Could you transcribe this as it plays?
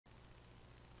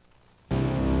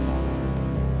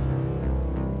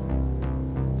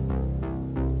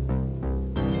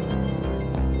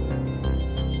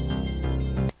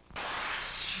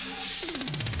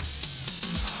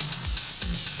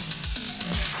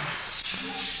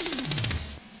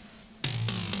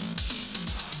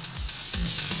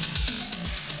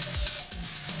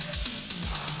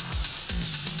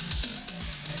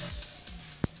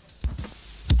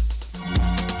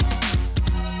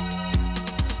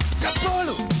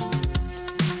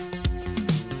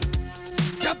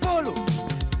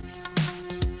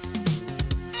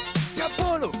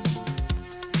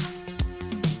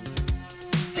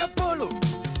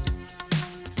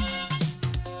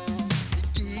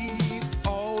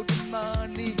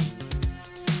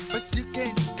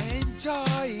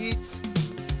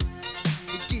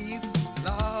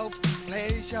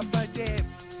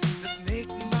The Snake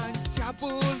Man,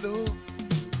 Diabolo.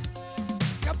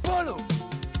 Diabolo.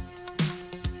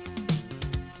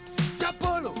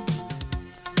 Diabolo.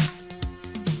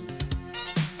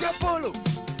 Diabolo.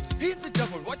 He's the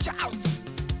devil, watch out.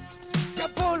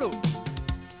 Diabolo.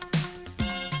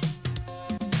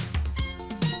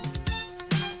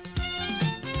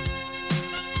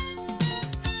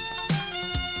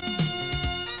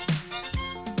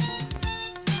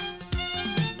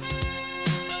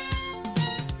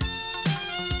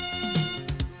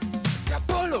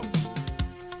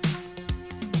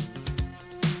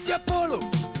 Diabolo,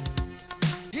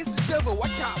 he's the devil,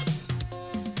 watch out.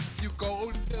 You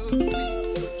go to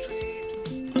your trade.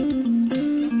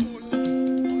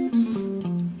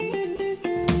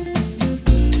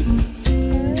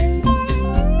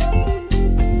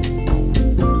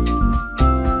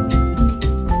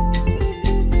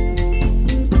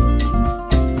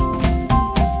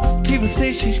 People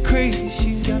say she's crazy,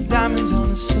 she's got diamonds on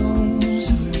the soles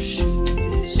of her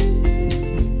shoes.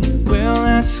 Well,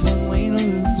 that's one way to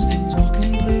lose these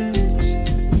walking blues.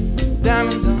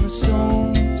 Diamonds on the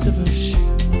soles of her shoes.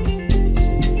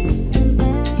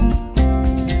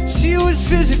 She was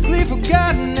physically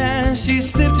forgotten as she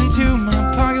slipped into my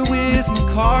pocket with my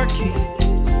car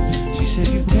keys. She said,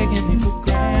 "You've taken me for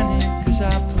granted, 'cause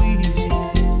I please you."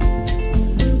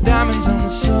 Diamonds on the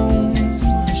soles of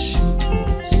my shoes.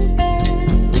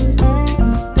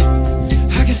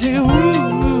 I can say, ooh.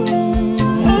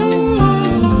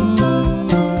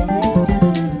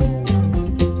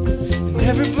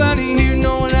 Everybody here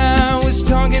know what I was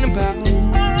talking about.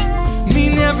 I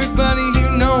mean, everybody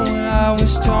here know what I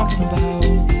was talking about.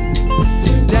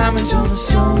 Diamonds on the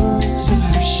soles of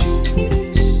her shoes.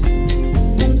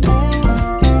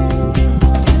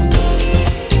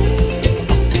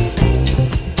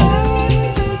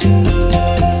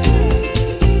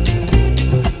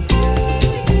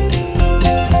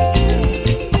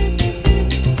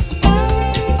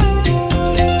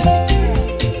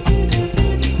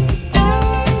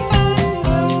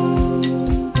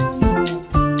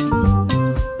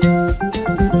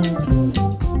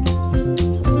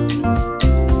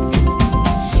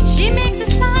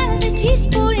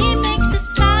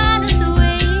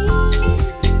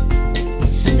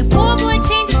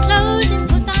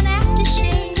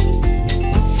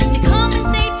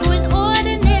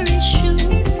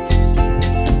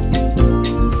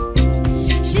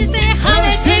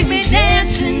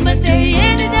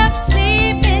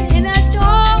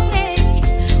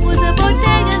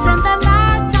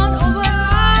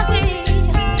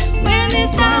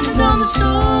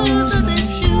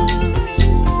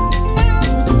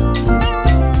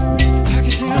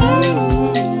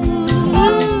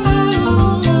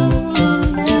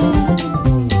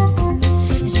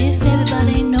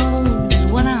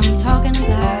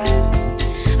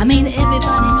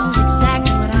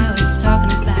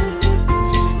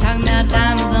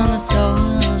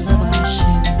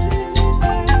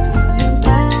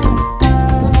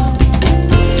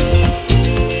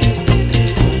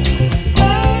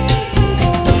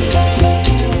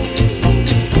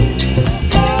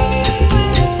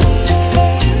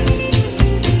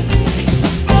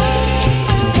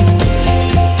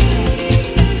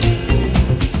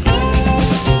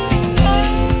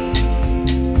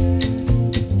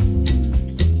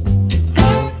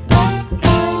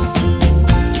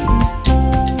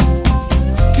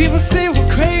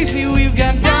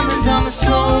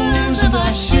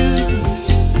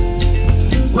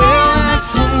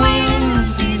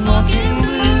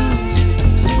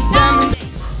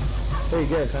 Hey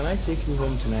girl, can I take you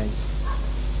home tonight?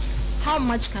 How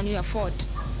much can you afford?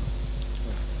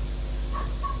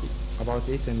 About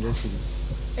 800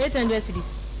 cedis. 800 cedis.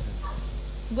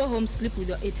 Go home, sleep with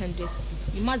your 800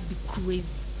 cedis. You must be crazy.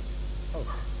 Oh,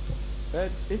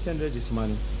 but 800 is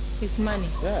money. It's money.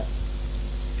 Yeah.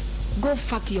 Go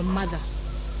fuck your mother.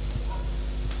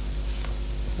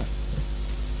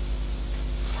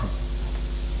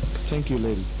 Thank you,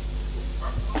 lady.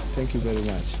 Thank you very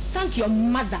much. Thank your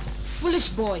mother. Foolish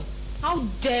boy. How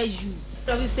dare you?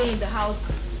 Probably stay in the house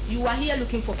You are here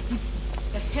looking for pussy.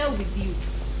 The hell with you.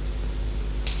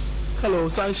 Hello,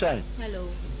 sunshine. Hello.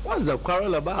 What's the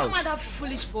quarrel about? Come on, that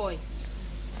foolish boy.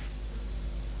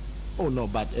 Oh no,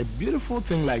 but a beautiful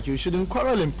thing like you shouldn't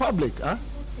quarrel in public, huh?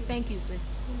 Thank you, sir.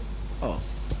 Oh.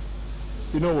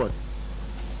 You know what?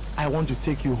 I want to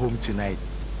take you home tonight.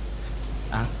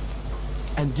 Huh?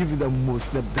 And give you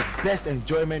the best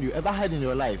enjoyment you ever had in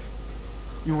your life.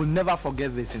 You will never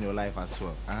forget this in your life as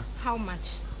well. Huh? How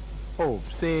much? Oh,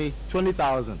 say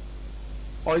 20,000.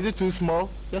 Or is it too small?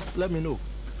 Just let me know.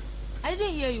 I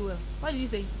didn't hear you well. What did you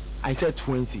say? I said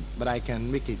 20, but I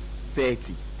can make it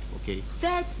 30. Okay?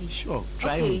 30? Sure,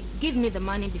 try okay, me. give me the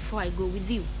money before I go with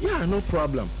you. Yeah, no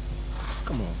problem.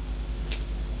 Come on.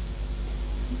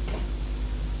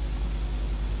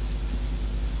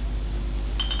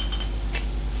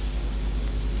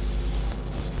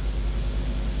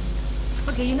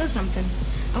 Okay, you know something?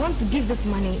 I want to give this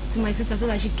money to my sister so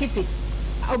that she keep it.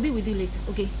 I'll be with you later,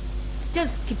 okay?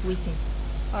 Just keep waiting.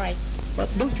 All right. But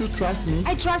don't you trust me?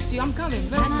 I trust you. I'm coming.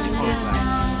 Very soon.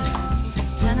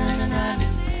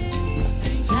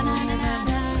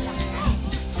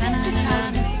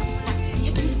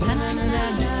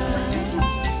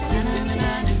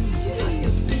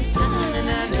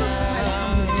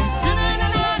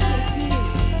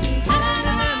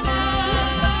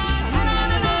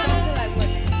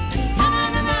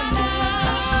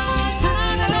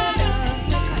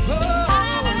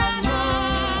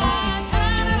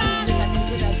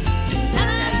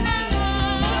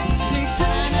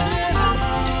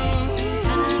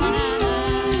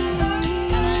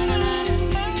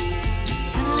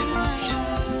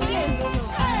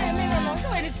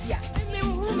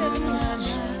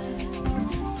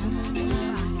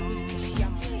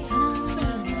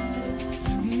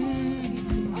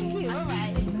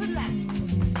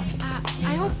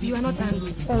 You are not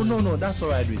angry. Oh, no, that's all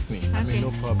right with me. Okay. I mean,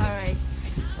 no problem. All right.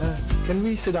 Can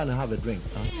we sit down and have a drink?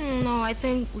 Huh? No, I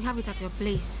think we have it at your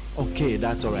place. Okay,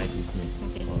 that's all right with me.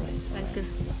 Okay. All right. That's good.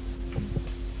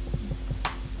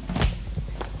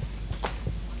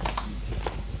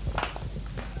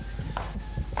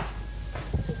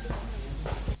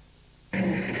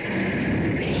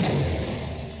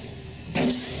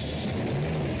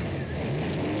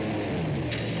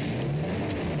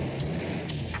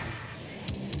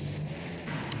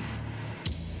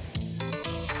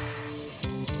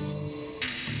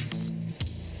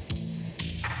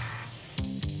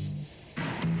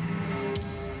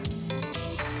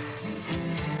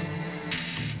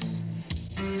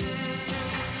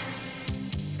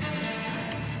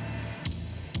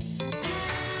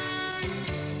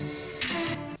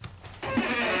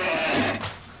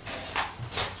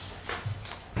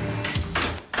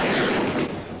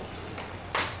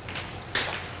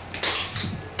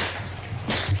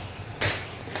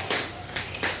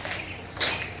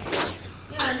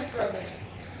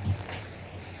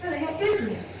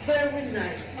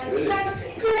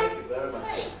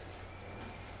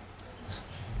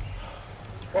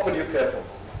 What would you care for?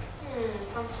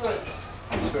 Some spirit.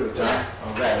 Spirit, huh?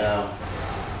 All right,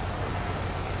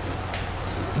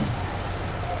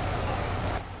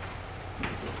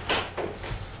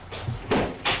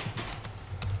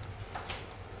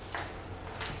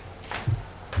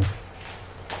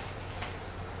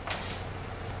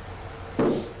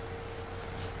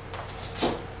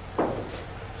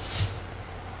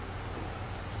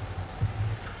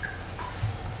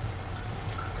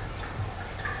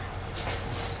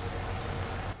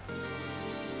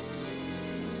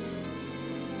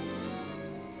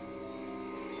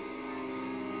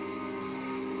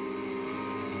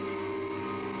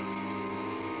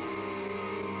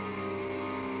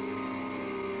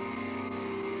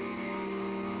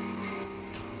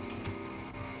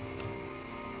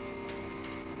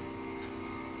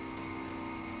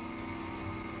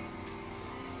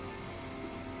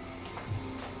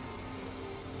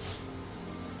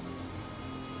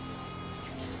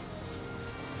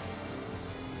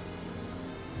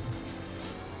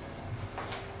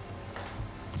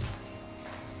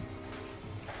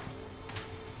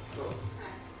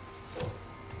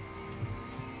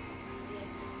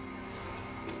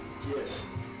 Yes.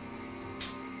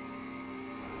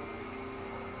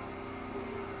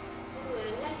 Oh, I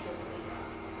like your place.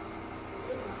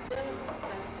 This is very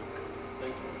fantastic.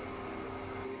 Thank you.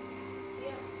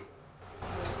 Yeah.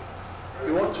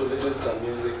 We want to listen to some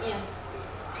music. Yeah.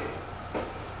 Okay.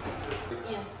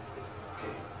 Yeah.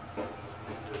 Okay.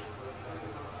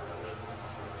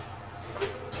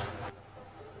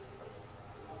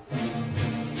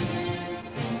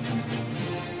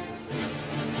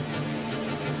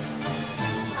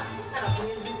 What kind of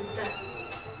music is that?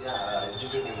 Yeah, it's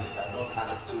considering music, I don't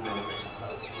ask too many questions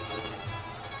about music.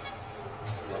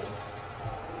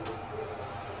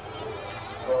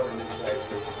 It's all in its right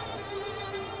places.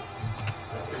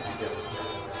 They're put together.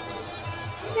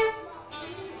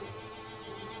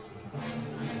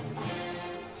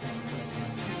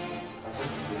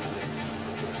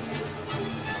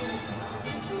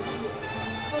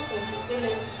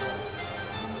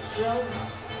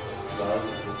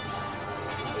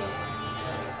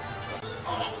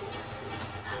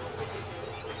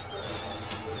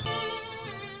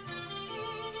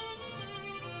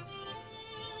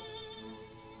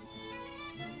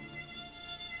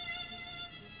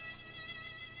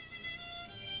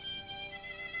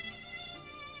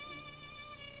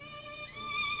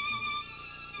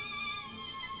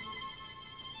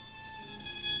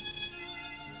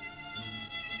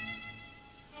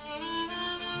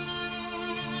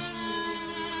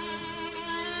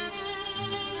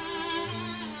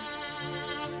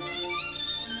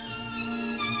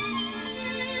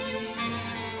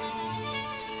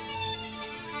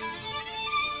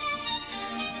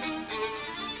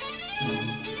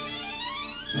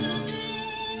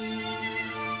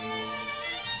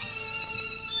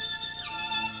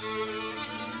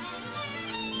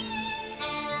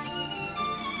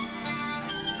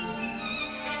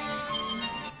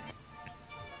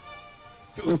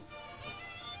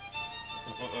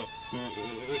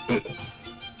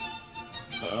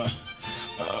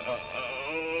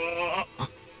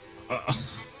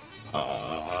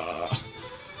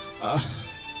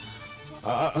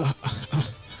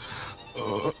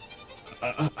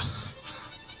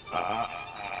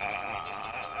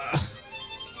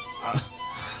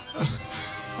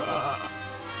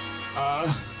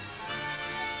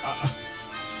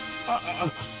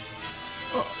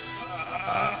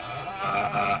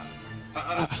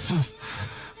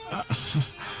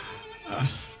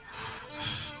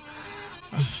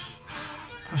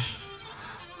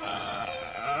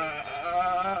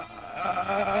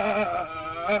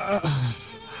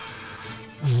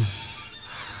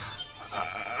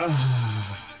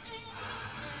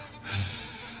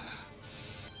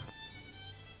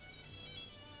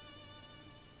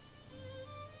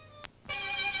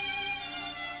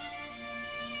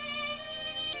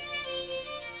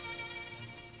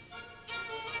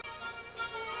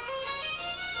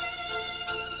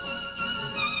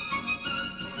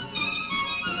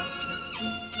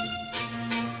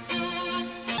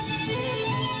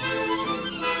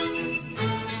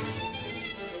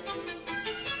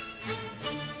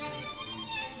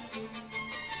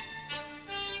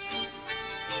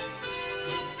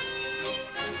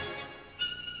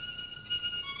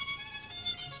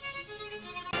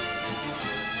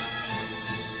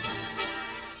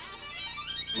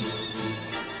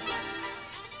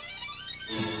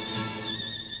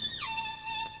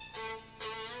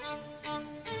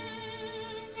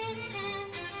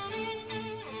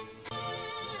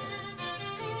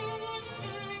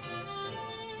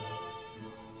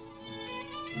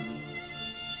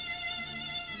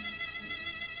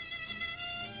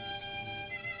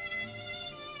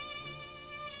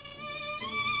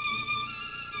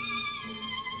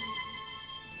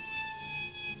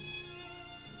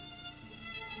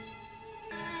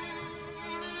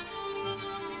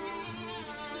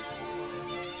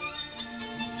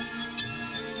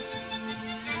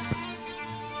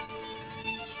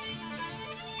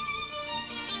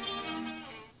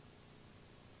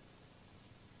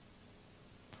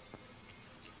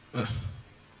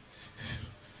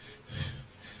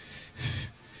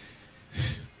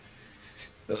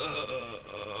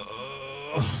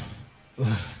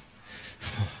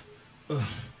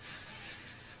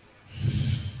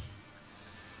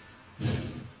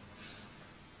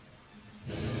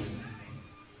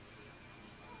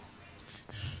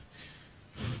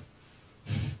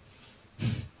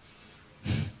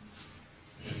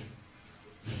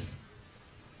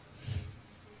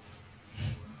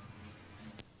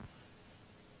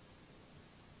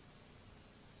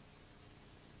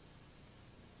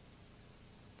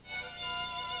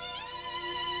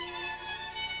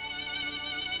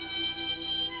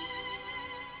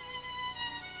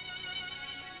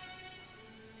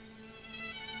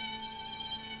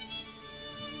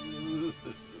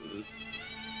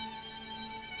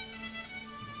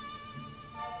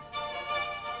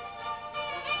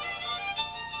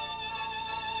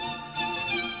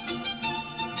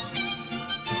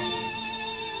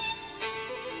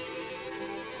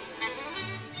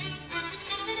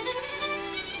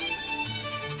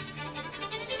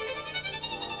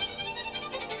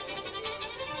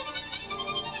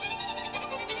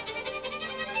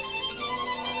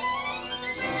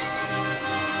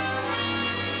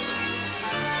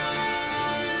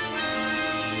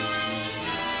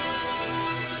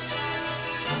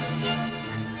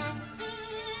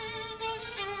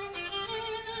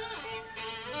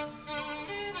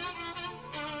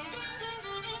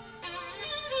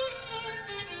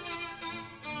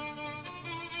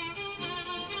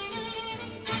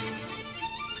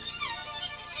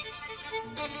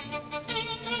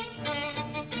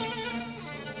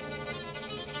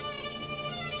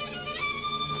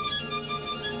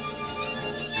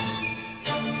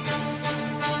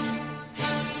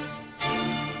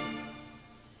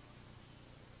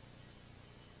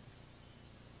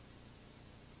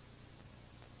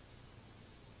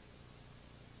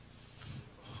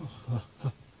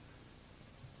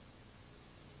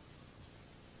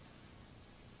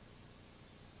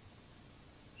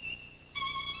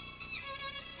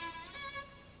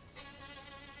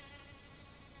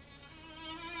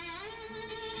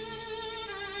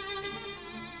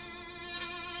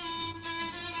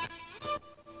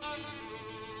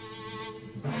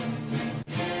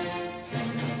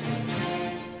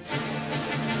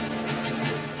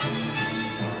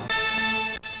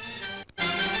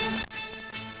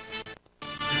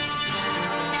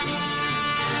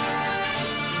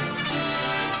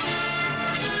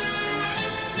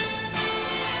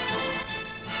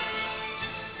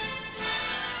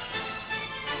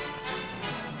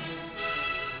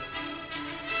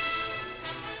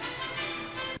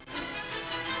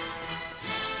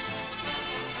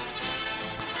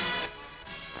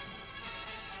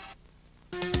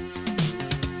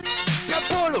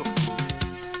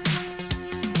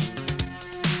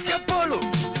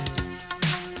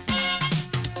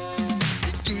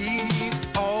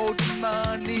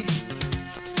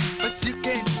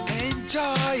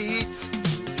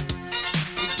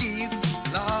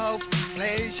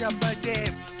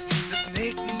 Shabadem, the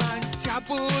snake man,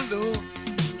 Diabolo.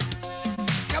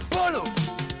 Diabolo.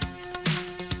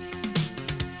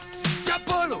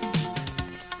 Diabolo.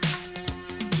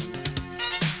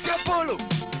 Diabolo.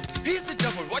 He's the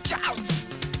devil, watch out.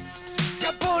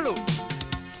 Diabolo.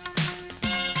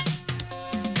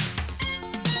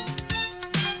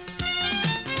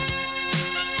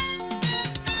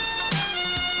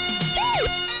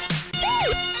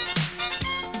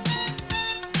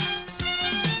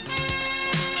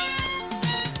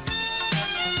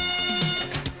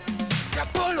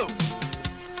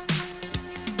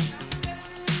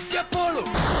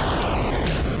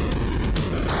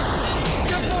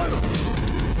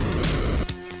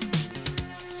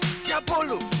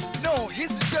 No, he's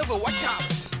the devil, watch out.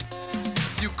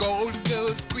 You gold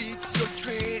girls quit your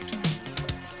trade.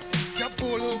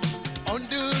 Diabolo on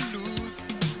the loose.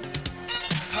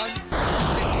 Hands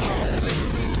and harmless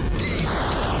looking.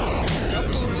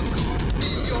 Diabolo could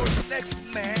be your next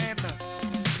man.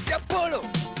 Diabolo.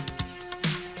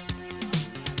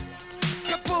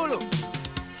 Diabolo.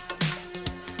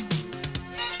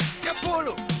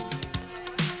 Diabolo.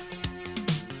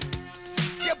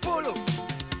 Diabolo.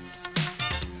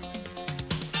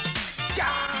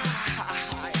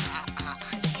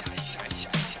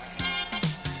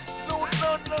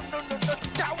 No, not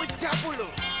start with Diabolo.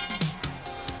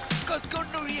 Cause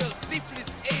gonorrhea, syphilis,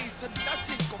 AIDS are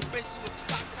nothing compared to a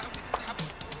bad time with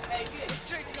Diabolo. Hey, good. The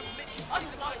drink can make you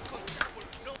think about Diabolo.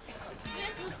 No, because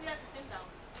Didn't you see us sitting down?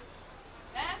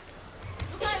 Eh?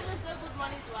 You can't even say good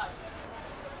morning to us.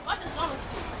 What is wrong with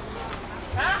you?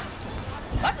 Huh?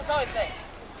 What is wrong with them?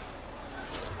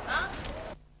 Huh?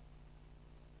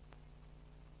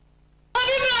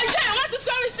 What is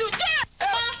wrong with you?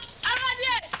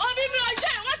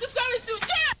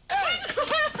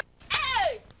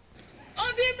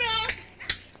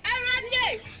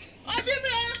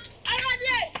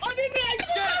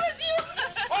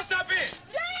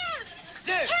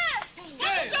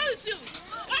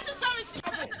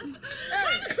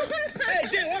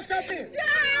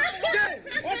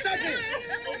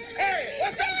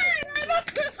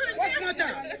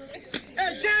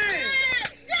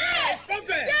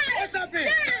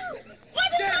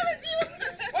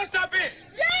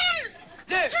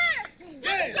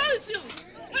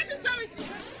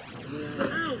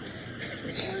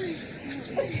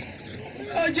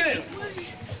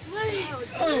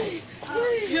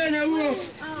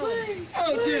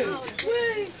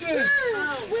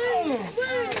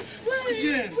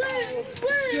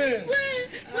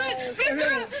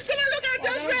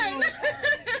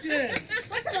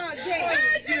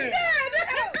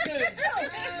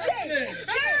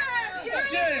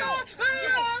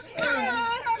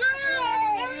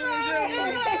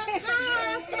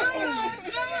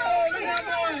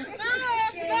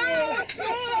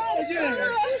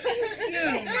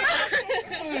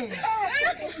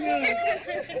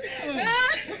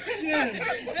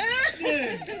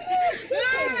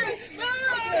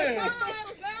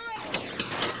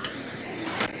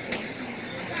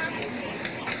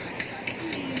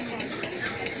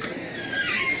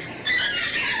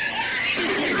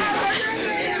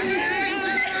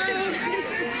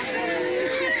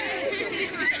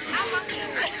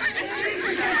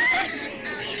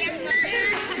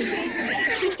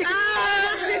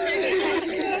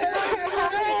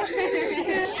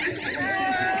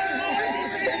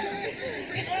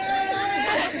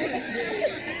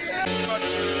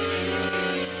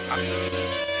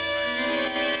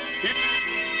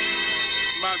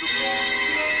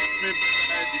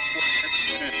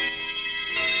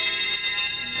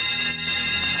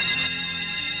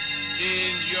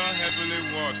 In your heavenly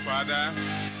word, Father,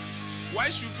 why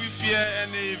should we fear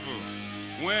any evil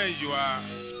when you are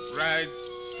right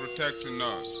protecting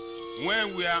us,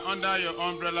 when we are under your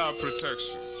umbrella of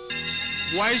protection?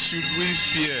 Why should we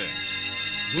fear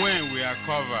when we are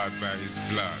covered by his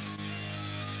blood,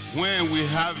 when we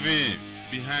have him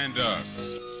behind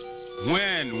us,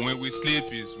 when we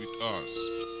sleep is with us?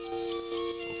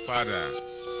 Oh, Father,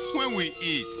 when we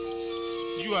eat,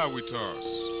 you are with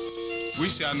us. We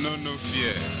shall know no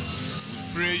fear.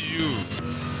 We pray you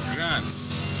grant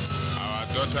our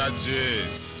daughter Jane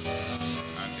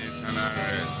an eternal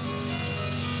rest.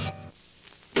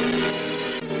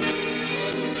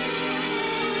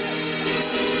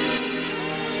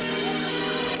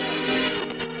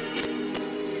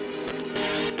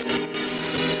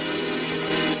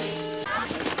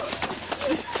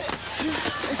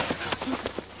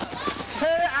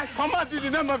 I command you in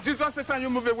the name of Jesus, Satan, you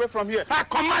move away from here. I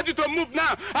command you to move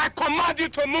now. I command you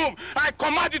to move. I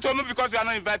command you to move because you are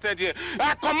not invited here.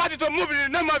 I command you to move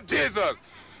in the name of Jesus.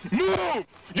 Move!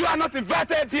 You are not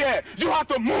invited here. You have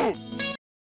to move.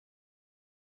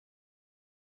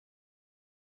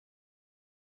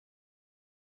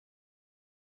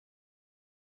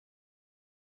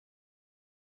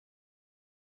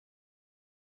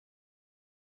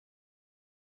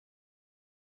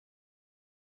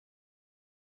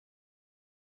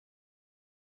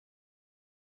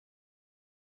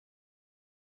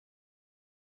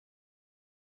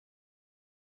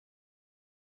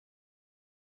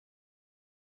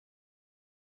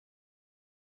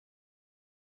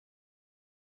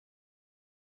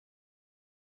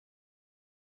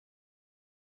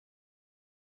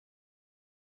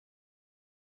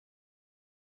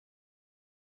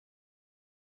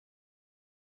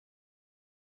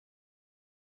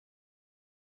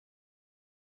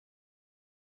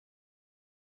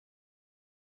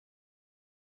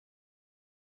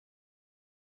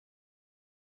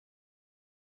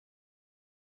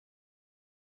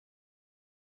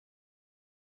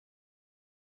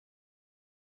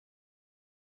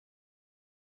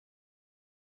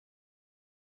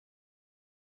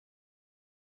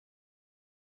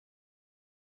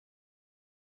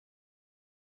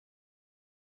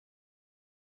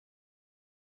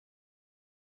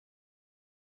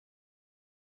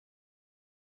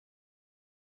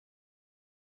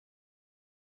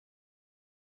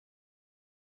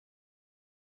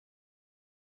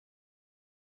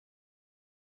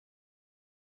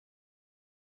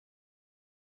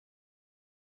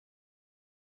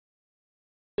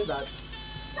 That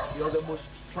you're the most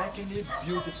strikingly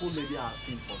beautiful lady I've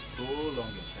seen for so long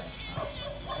in time.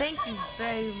 Thank you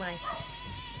very much.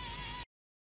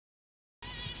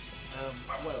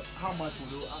 Well, how much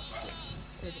will you ask for?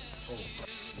 Oh,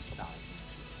 20,000.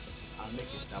 I'll make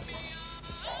it double.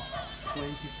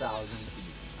 20,000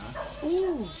 each. Huh?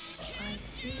 Ooh, I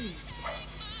see.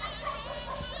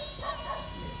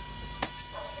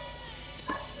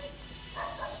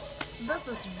 That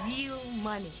is real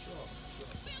money.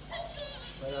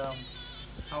 But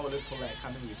how will it feel like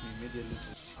coming with me immediately?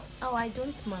 Oh, I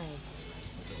don't mind.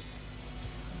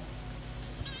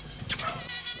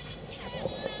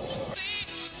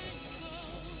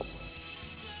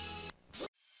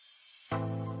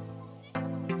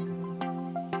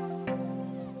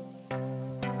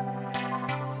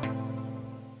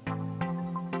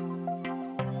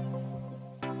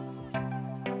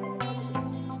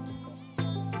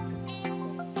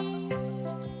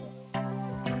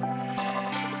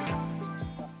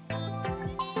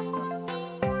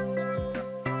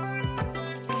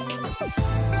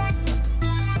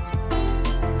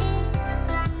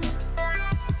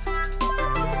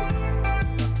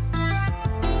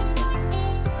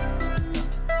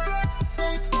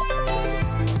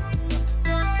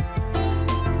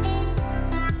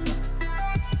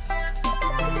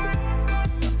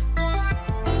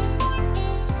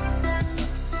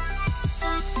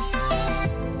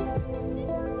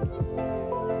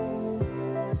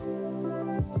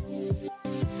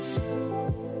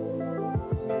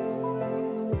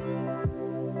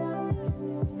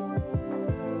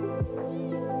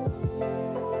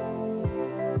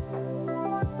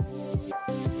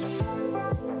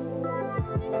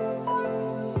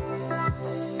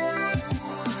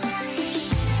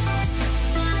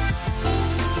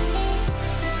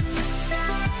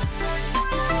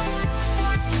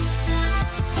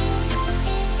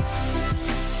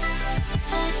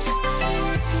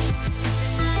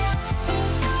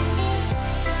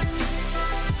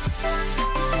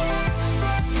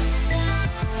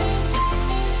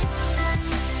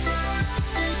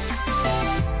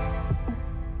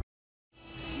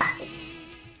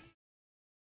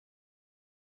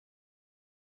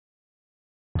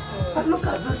 But look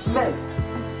at this mess.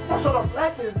 What sort of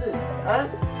life is this? Huh?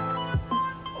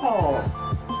 Oh.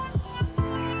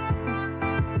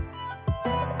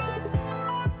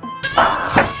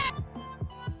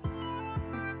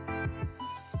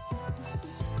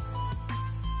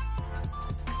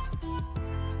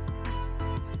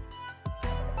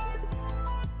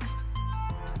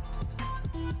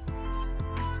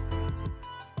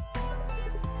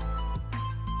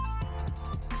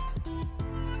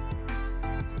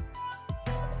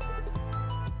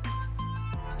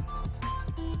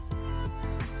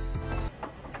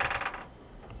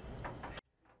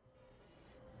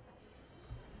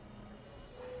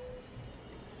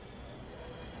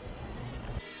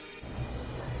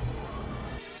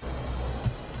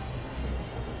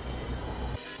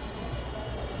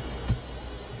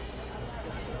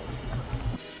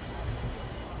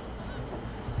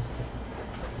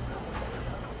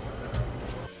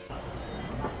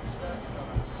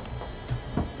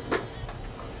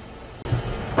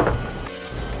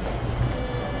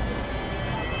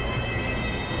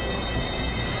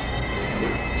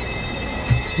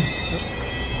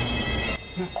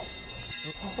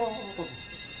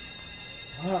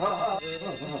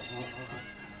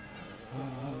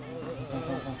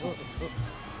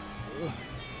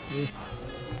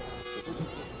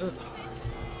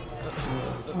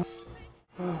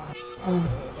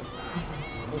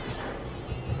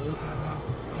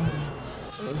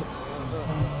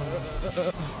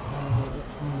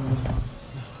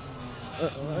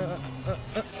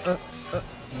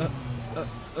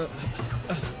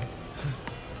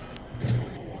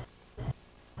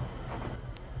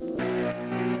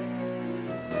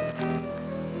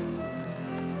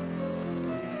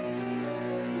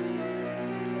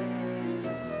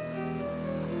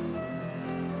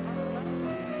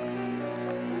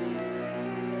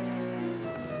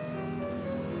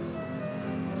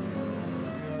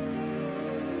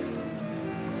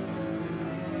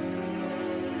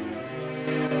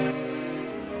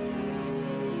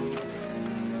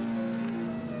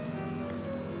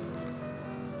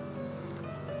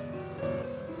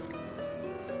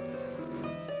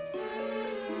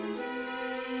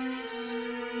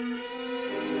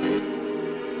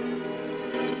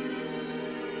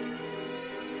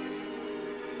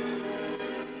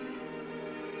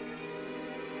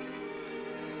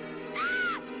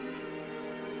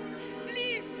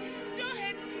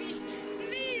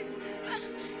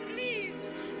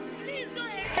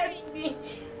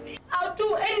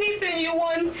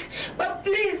 But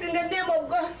please, in the name of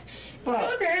God,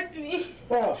 don't hurt me.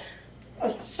 Oh,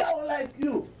 a sour like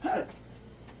you. Huh?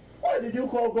 Why did you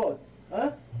call God?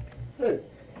 Huh? Hey,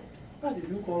 why did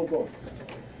you call God?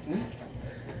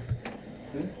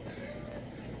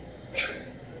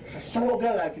 A sour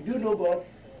girl like you, do you know God?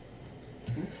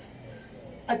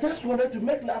 I just wanted to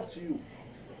make love to you.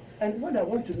 And when I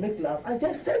want to make love, I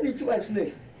just turn into a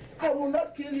snake. I will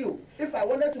not kill you. If I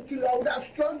wanted to kill you, I would have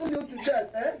strangled you to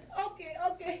death, eh?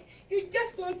 Okay. You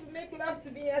just want to make love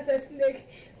to me as a snake.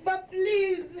 But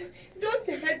please, don't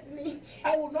hurt me.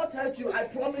 I will not hurt you, I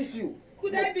promise you.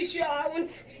 Could I be sure I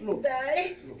won't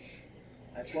die? Look,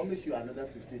 I promise you another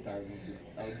 50,000 cities.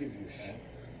 I'll give you,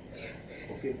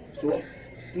 eh? Okay, so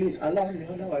please allow me,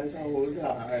 otherwise I will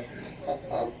die.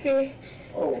 Okay,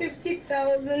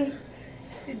 50,000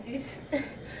 cities.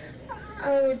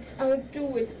 I would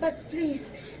do it, but please,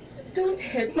 don't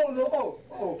hurt me. No,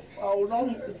 I will not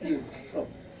hurt you. Oh.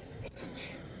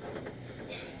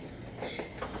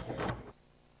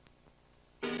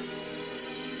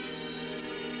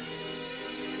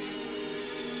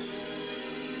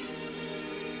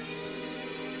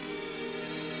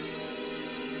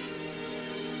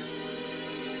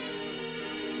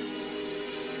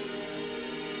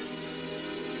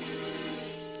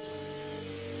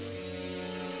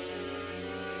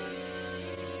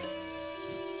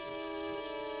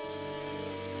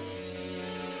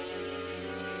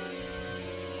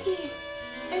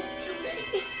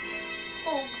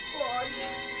 Oh God.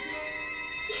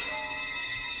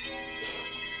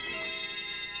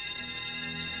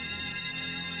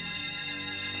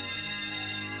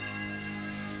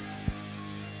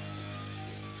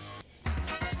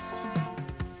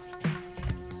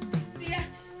 Yeah.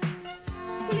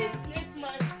 Please, Snake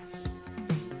Man.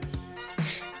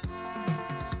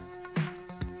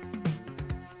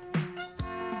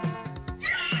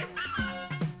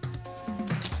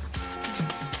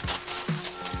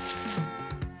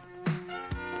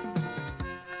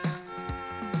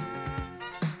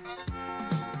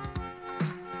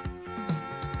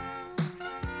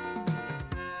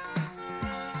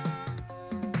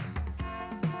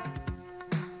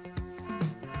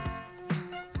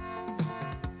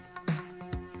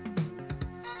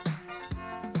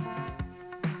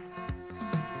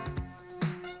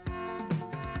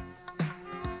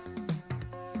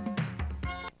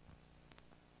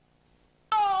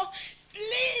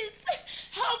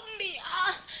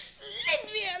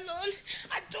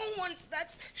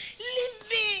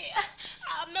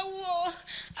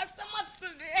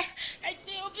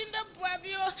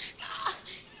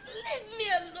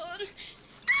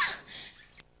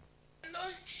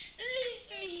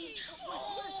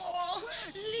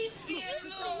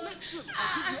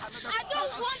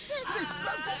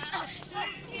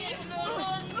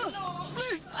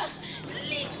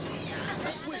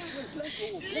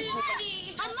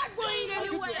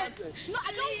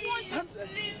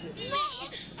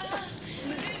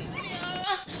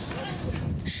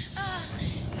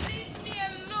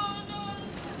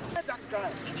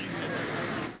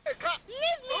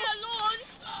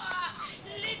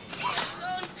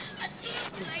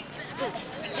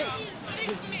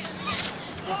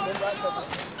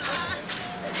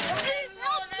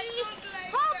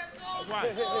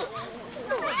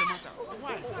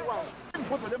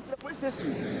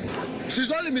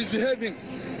 She's only misbehaving,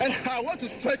 and I want to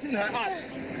straighten her out.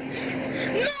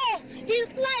 No! He's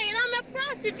lying. I'm a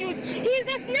prostitute. He's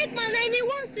a snake man and he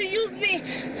wants to use me.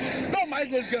 Don't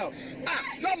mind this girl.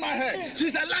 Don't mind her.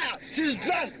 She's a liar. She's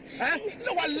drunk.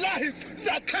 No one lie. He's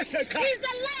a liar.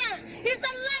 He's a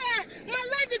liar. My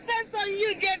life depends on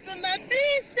you, gentlemen.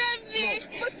 Please save me. No,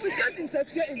 but we can't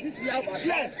interfere in this love affair.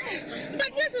 Yes. But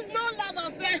this is no love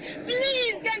affair.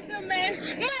 Please, gentlemen.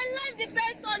 My life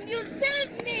depends on you.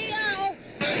 Save me now.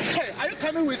 Hey, are you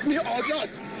coming with me or not?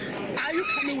 Are you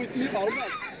coming with me or not?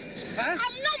 I'm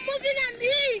not moving an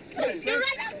inch. Hey, You're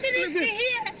right finish me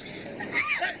here.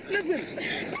 Leave him.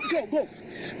 Go.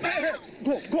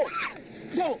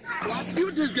 Go.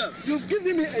 You, this girl, you've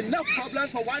given me enough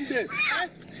problems for one day.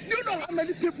 You know how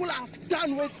many people I've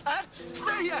done with?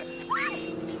 Stay here.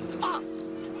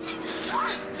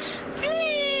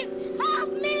 Please,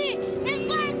 help me. It's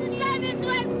going to turn into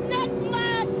a snake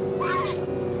man.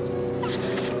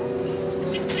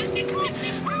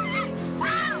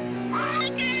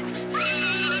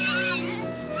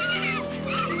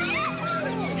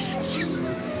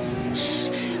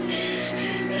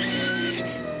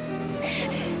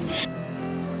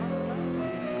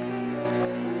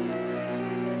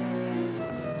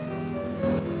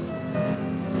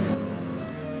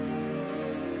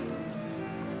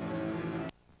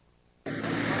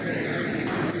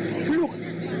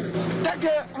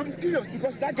 I'm curious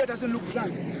because that girl doesn't look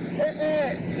drunk.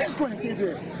 Let's go and stay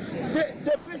there.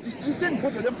 The first is we send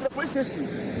both of them to the police station.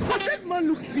 But that man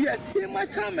looks weird. He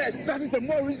might harm us. That is the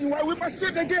more reason why we must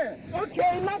save the girl.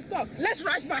 Okay, enough talk. Let's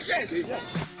rush back. Yes. We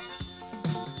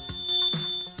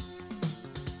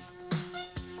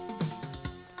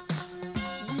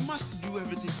must do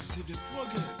everything to save the poor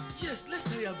girl. Yes,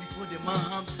 let's hurry up before the man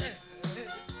harms her.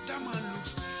 That man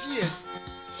looks fierce.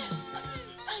 Yes,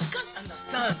 I can't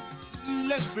understand.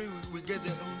 Let's pray we get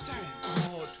there on time.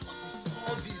 God, what is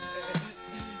all this?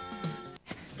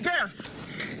 Girl,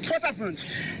 what happened?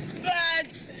 But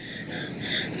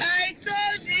I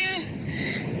told you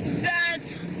that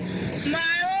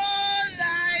my whole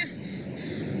life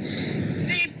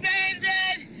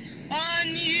depended on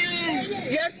you.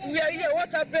 Yes, we are here. What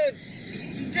happened?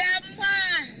 The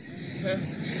man,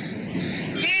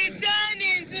 he turned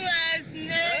into a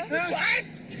snake. What?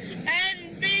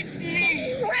 And beat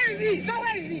me. Where is he? So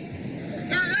where is he?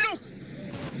 Look,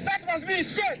 that must be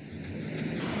his shirt.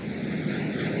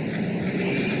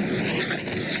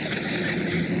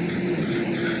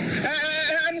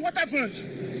 And what happened?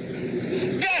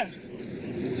 Yeah.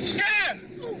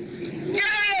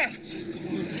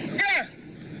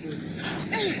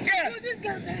 Oh, this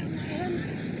guy's in my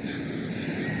hands.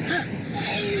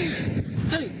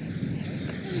 Hey.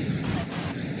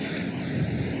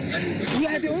 We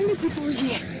are the only people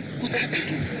here.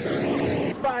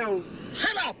 Fine.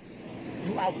 Shut up!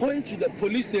 You are going to the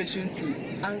police station to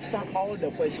answer all the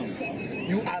questions.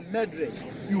 You are murderers.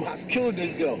 You have killed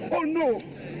this girl. Oh no!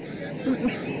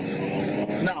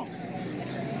 Now,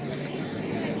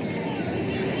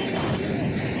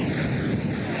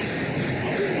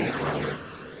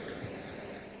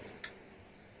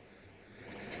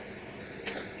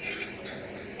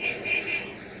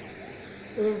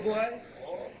 Oh boy.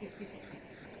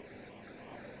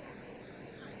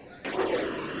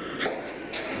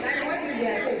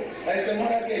 It's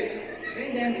another case.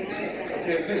 Bring them to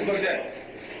Okay, please go there.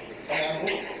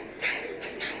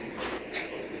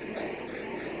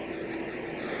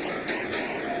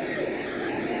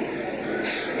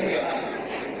 Bring your hands.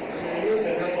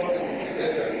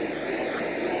 Yes, sir.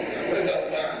 What is that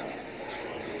plan?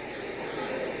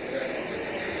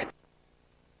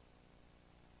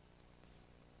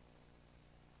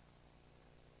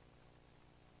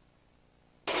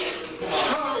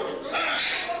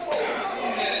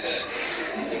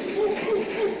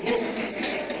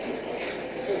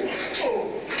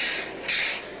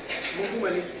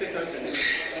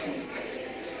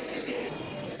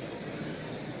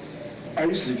 Are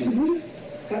you sleeping?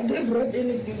 Have they brought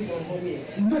anything from home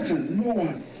yet? Nothing, no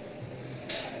one.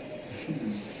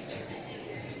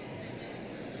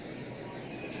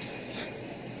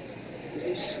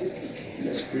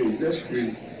 Let's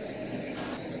pray.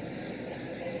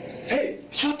 Hey,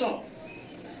 shut up!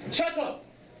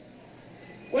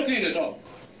 What do you talk?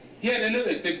 Here they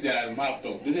never take their mouth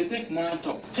talk. Do they take mouth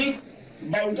talk? Take.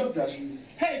 By doctors.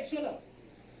 Hey, shut up!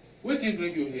 What did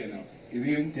bring you here now? If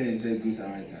you tell yourself good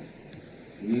Samaritan,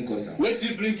 you ain't cause What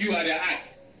did bring you at the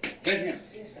axe? Get here.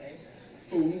 Yes, sir.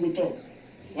 Oh, we go talk.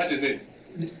 What is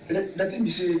it? The thing be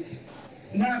say,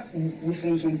 Now we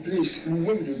from some place, we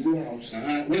went to the go house.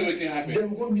 Then what happened? Then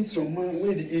we go meet some man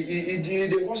where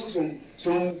they hustle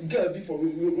some girl be for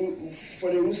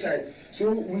the roadside.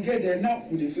 So we get there now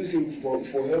with the face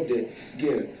for help the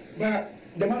girl. But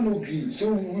the man no agree,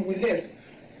 so we left.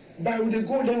 But when they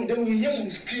go down, then we hear some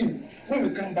scream. When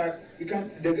we come back, the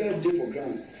girl dey for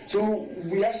ground. So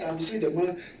we ask am, we say the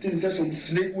man think say some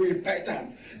snake wey bite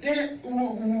am. Then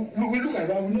we look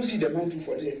around, we no see the man too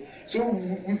for there. So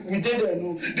we dey there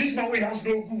no. This man wey house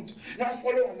no good. He has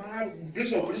follow am and bring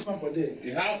some policeman for there.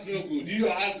 The house no good. Your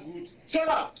house good. Shut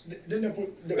up. Then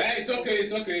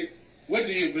it's okay. What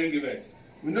do you bring us?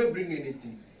 We no bring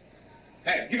anything.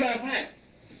 Hey, give her a five.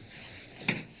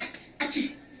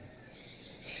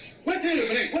 What do you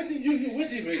bring? What do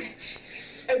you bring?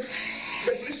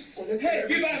 The police collect. Hey,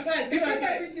 give her a five. Give her a five.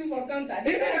 Everything for counter.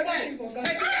 Give her a five.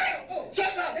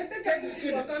 Shut up. They take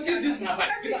everything for counter. Give this my five.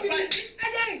 Give her a five.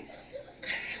 Again.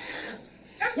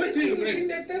 What do you bring?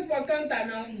 They take for counter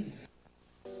now.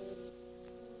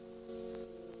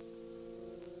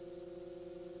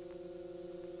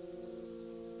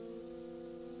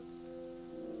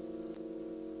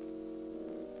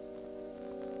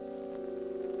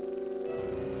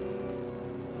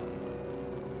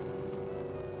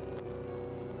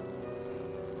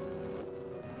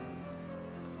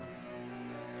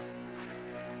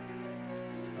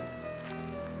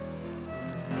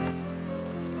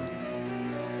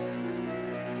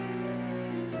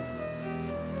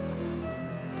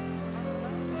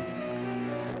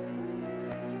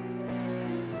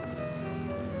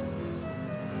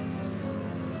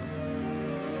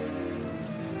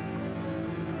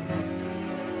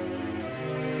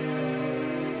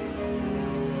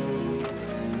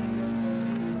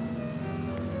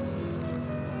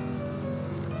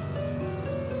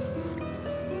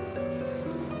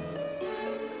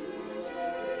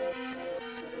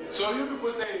 So you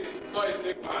people say saw a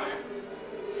snake man?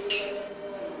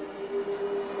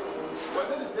 Was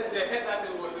it the head that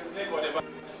it was a snake or the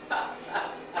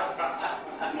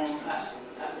nonsense.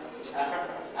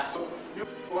 So you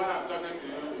when I'm talking to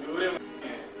you, you really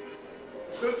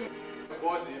don't you the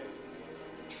boss here?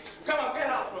 Come on, get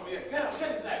out from here. Get out,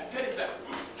 get inside.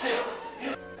 Hey,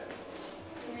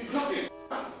 you block it.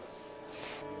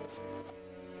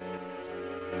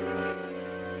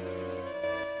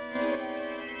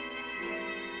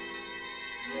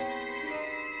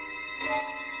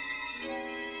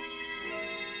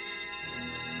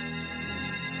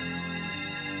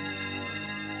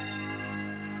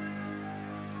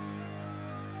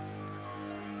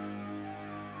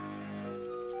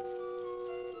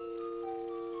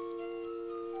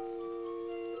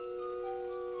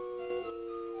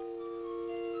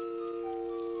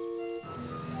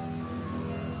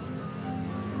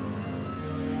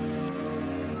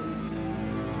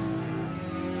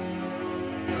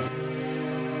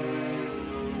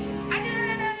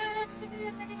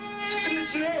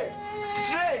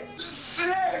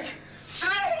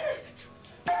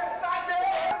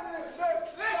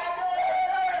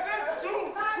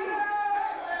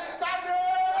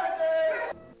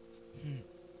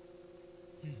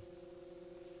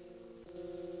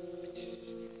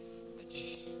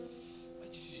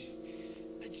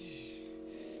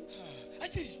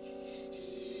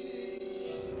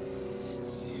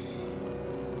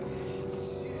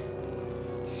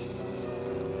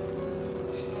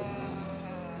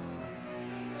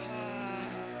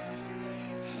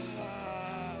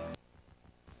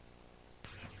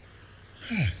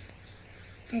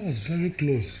 That was very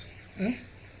close. Huh?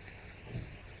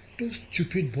 Those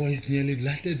stupid boys nearly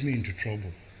landed me into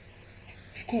trouble.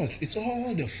 Of course, it's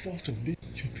all the fault of this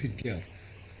stupid girl.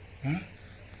 Huh?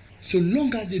 So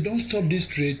long as they don't stop this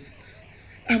trade,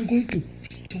 I'm going to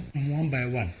stop them one by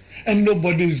one. And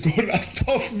nobody is going to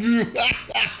stop me.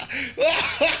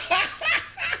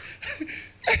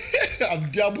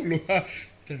 I'm Diabolo.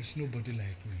 There is nobody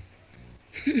like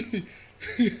me.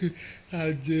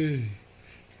 Ajay.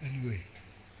 Anyway,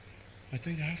 I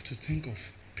think I have to think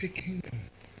of picking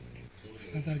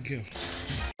another girl.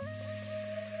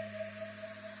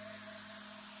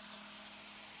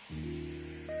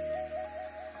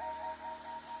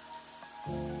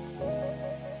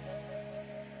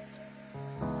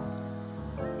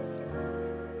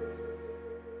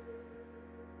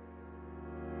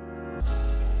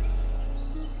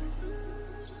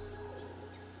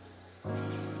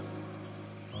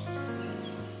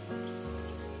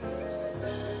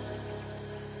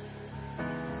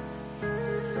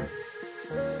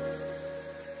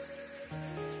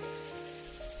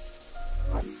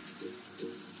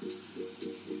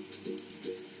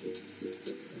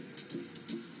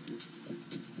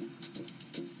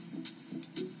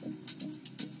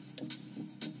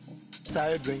 What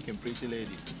are you drinking, pretty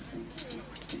lady?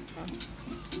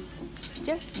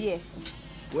 Just beer.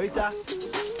 Waiter,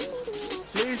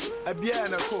 please, a beer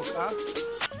and a coke, huh?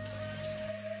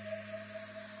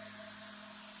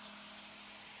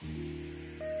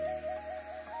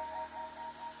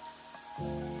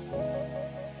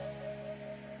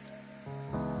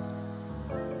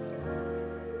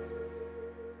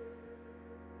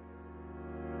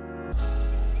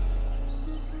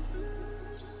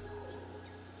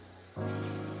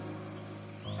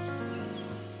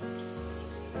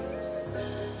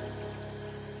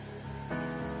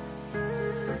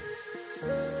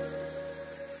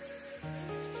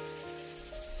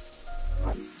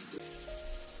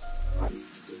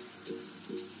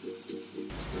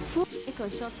 A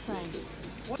short time.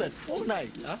 What a full night,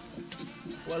 huh?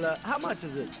 Well, how much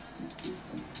is it?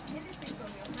 Anything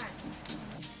from your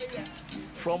heart.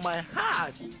 From my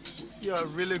heart? You're a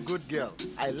really good girl.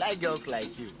 I like girls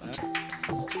like you, huh?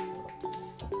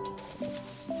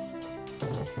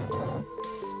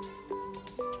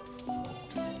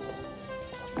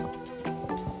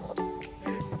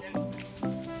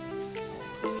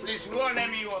 Please roll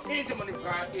me your intimate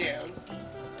ears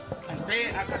and pay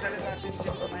a catholic attention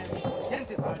to my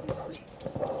identical display.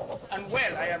 And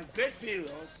well, I am great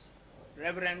furious,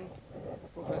 Reverend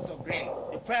Professor Green,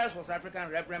 the first West African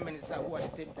Reverend Minister who at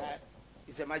the same time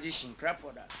is a magician. Clap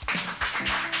for that.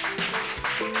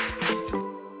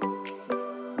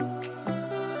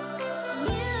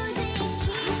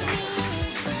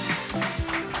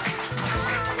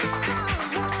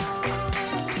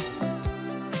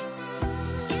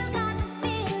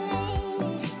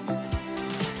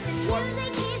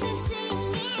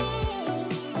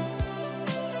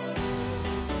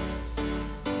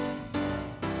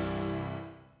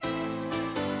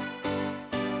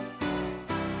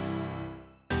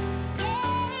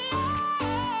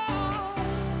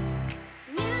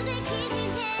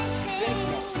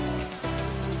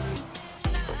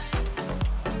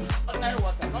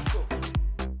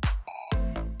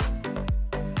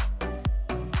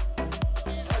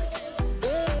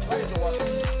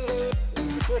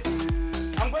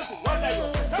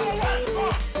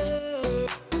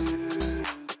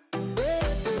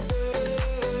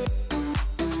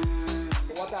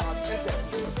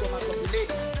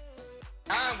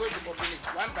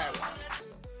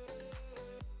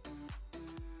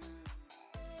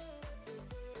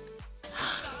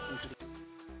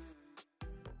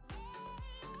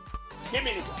 Give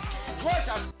me the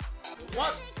water.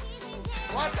 Water.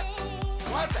 Water.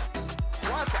 Water.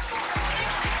 Water.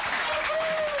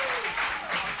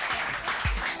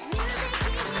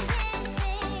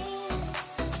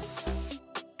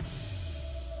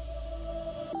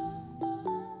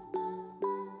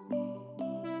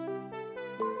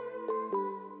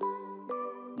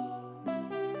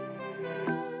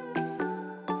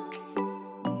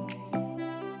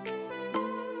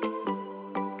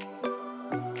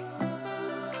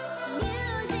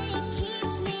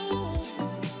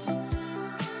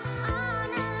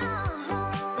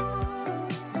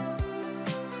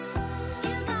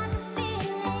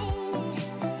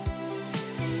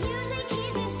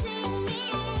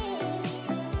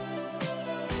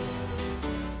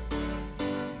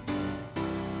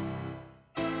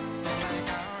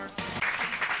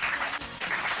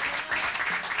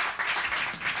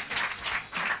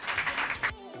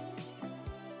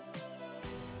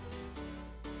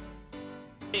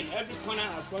 Every corner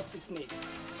across this name.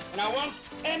 And I want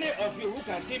any of you who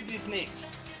can keep this name.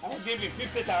 I will give you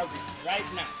 50,000 right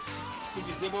now if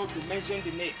is able to mention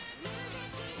the name.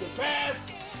 The first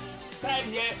side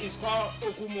here is called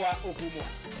Okumua Okumua.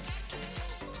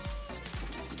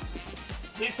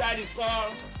 This side is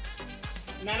called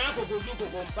Nanako Kojuko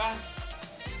Kompa.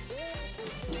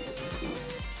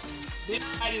 This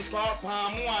side is called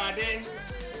Pamuade.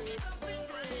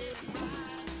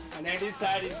 And then this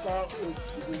side is called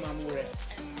Kumamure.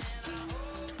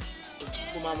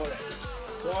 Kumamure.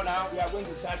 So now we are going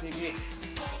to start again.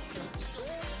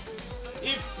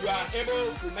 If you are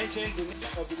able to mention the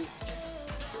name of the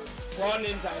 4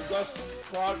 names and just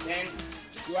call, then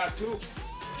you are through.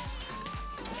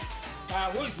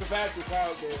 Who is prepared to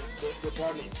call the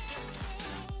 4 names?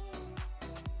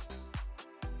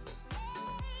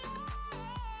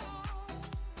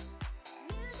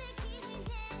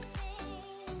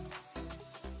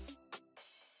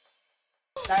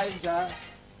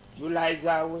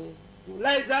 Juliza way,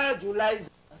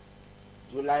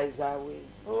 Juliza way,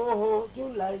 oh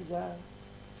Juliza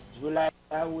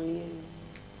way.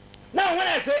 Now when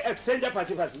I say exchanger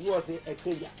party, you will say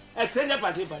exchanger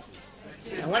party.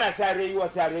 And when I say array, you will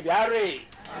say array.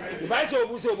 If I say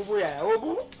obu, say obu,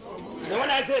 obu. And when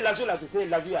I say lazu, lazu, say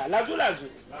lazu, lazu, lazu.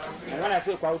 And when I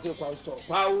say kwao store.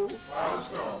 Kwao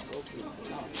store.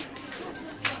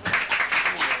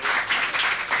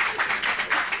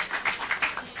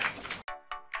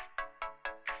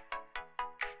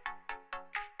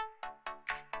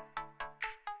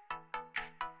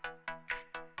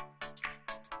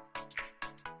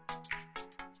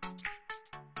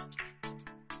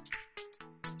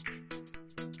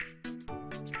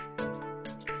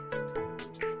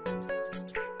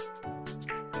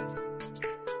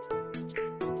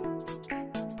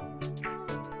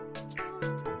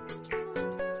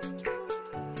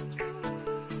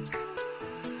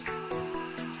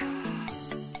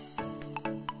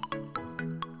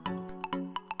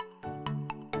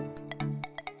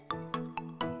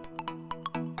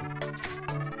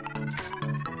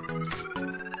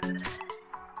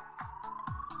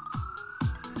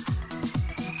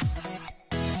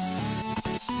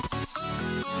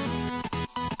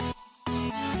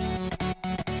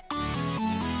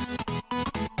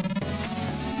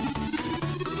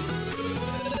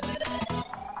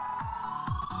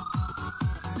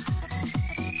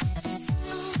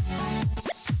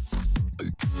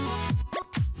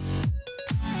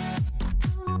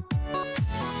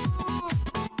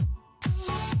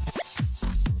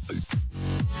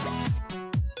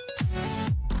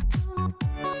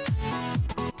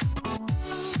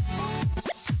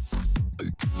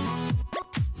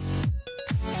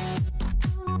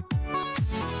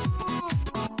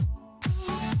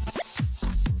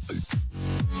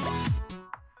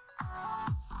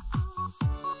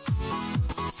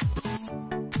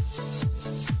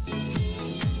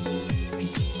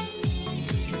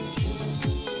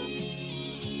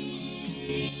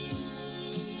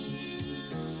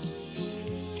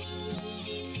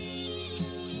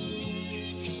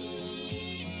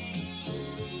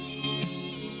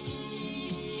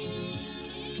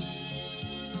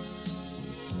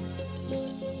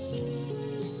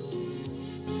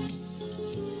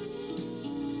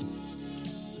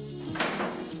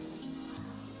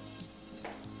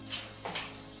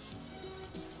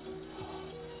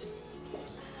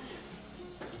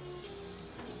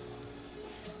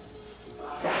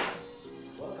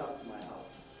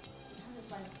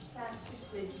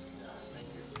 Okay.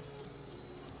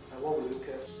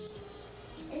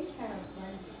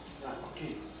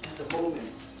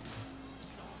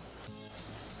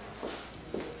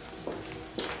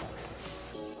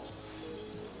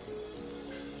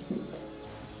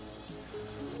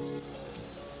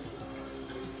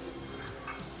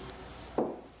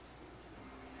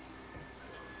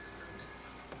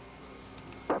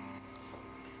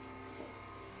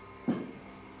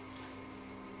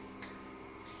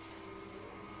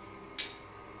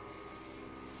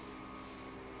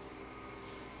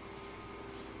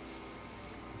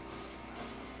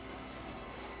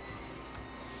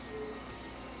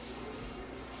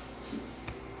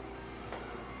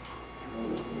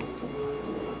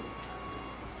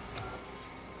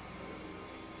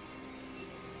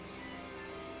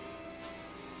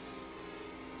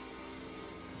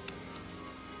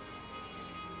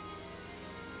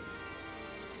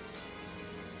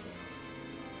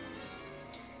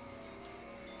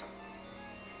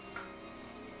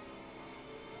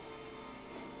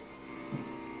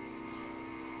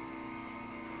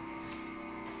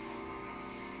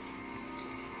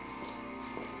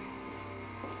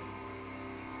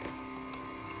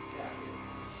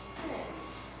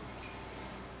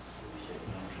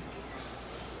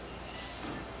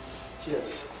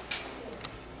 Cheers.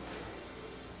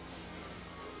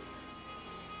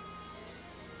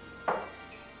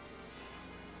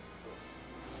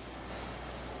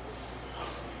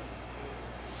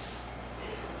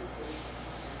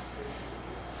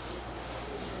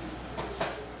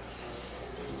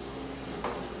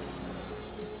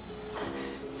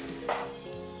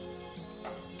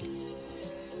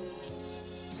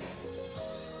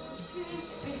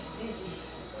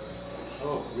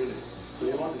 Oh, really? So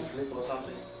you want to sleep or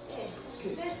something?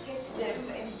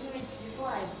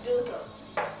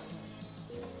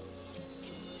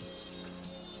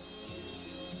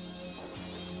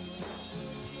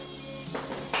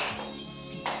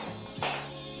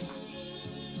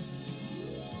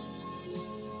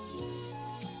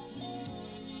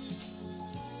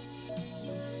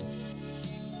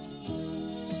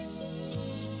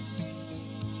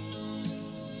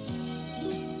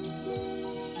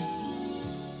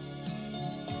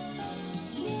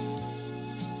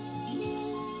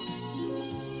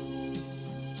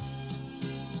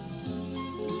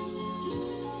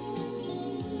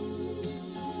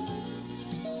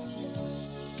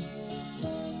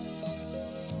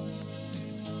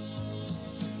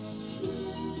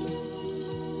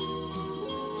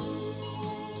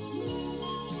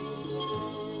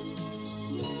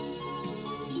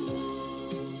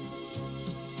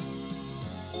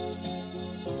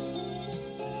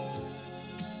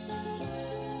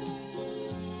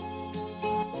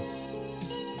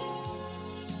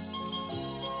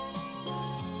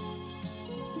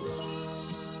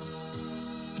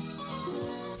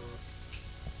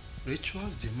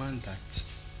 Rituals demand that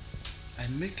I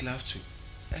make love to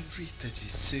every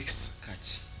 36th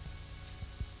catch.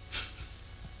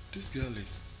 This girl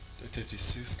is the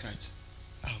 36th catch.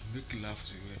 I'll make love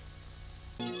to her.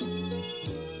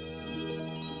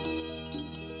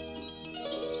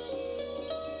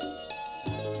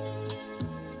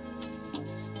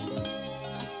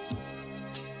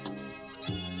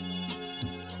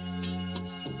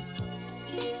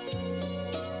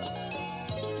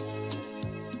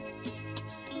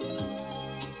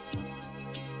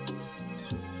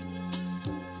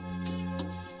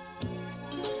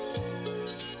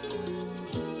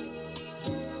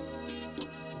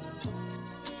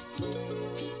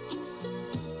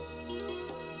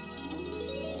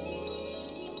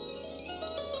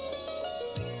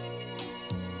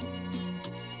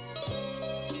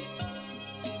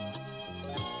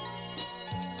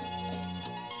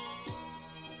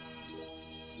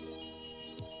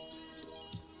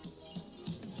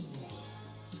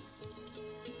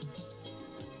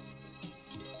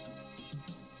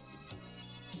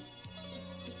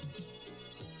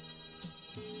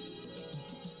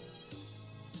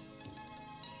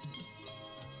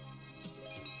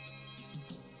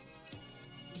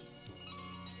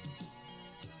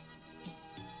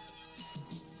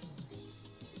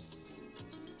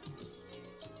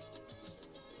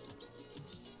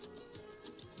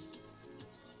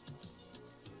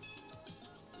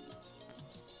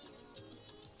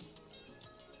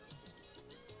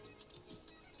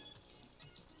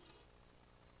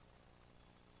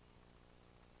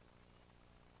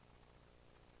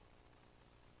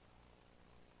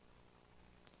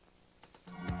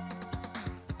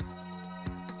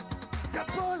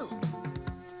 Diabolo!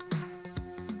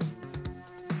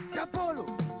 Diabolo!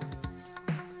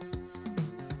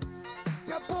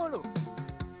 Diabolo!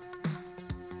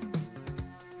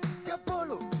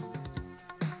 Diabolo!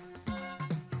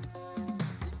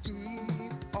 He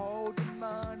gives all the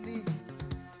money,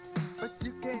 but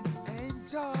you can't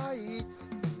enjoy it.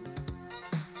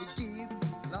 He gives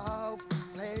love,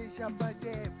 pleasure, but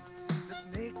them, the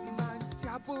snake man,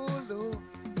 Diabolo!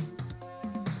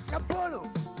 Diabolo!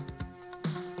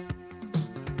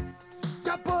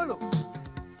 Diabolo!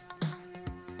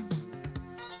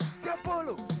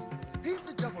 Diabolo! He's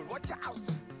the devil, watch out!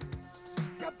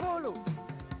 Diabolo!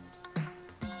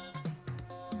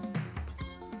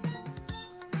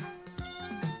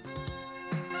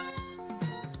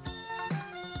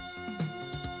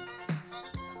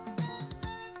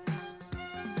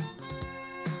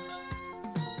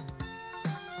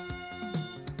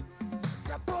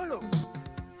 Diabolo!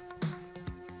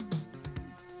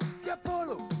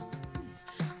 Diabolo!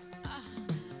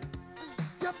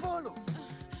 Diabolo!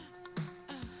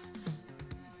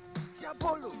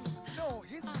 Diabolo! No,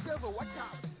 he's the devil, watch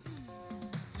out!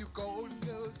 You gold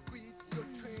girls quit your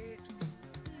trade.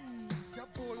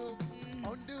 Diabolo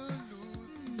on the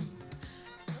loose.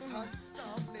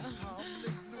 Handsome and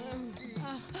harmless looking.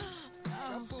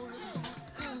 Diabolo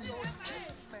could be your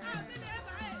snake man.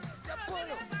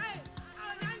 Diabolo!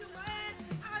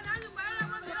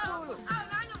 Diabolo!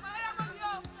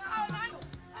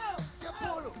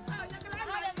 Diabolo!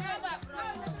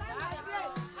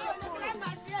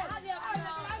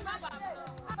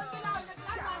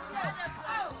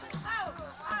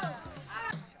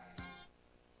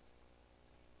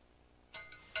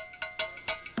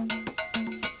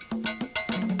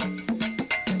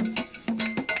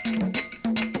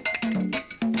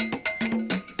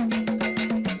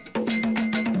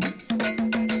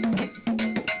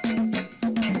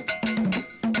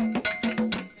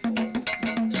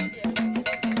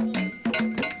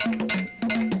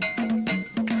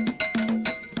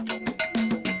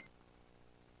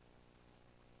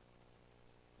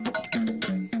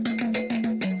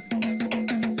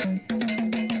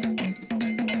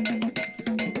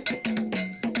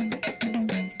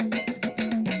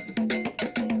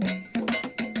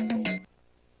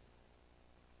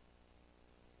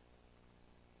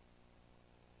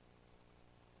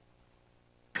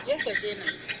 Yesterday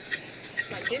night,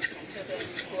 my kids, my children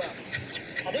go out.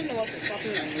 I don't know what is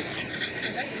happening on this.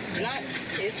 Now,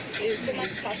 his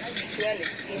stomach starts swelling.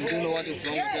 You don't know what is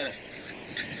wrong with her?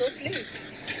 So please,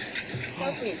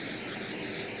 help me.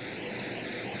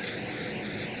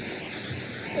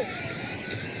 Oh.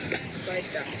 Right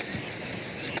down.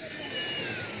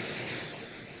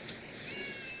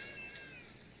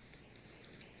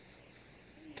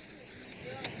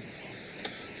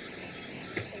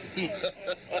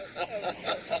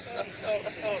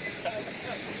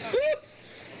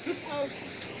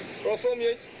 From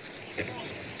you.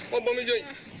 What are you doing?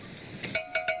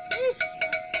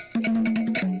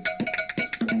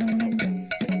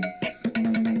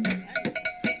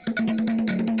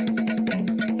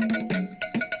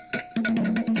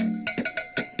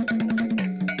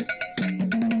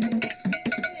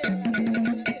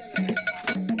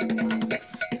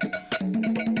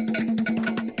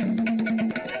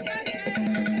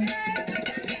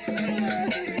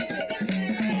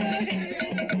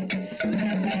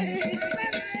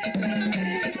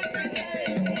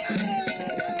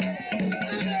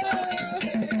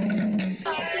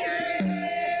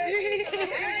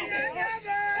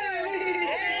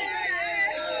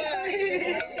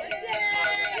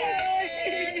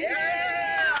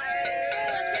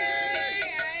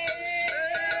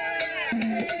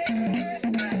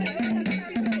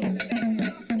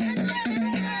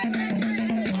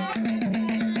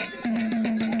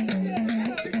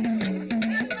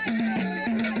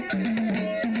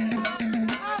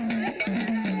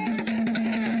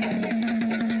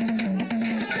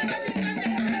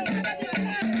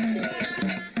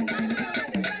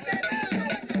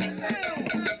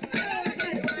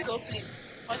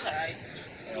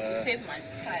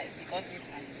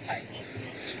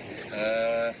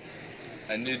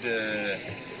 I need,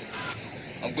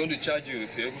 I'm going to charge you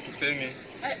if you're able to pay me.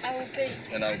 I will pay.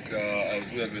 And I'll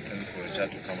do everything for the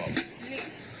child to come out. Please,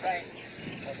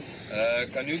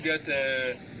 right. Can you get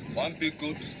 1 big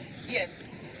goat? Yes.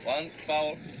 1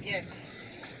 fowl? Yes.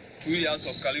 2 yards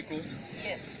of calico?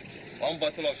 Yes. 1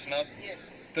 bottle of schnapps? Yes.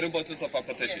 3 bottles of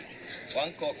apothicacy? Yes.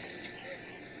 1 cock?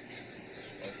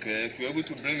 Okay, if you're able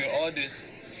to bring me all this,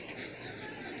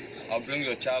 I'll bring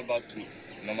your child back to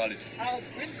normality. I'll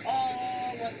bring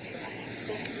all what you have.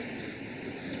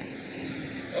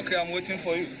 Okay, I'm waiting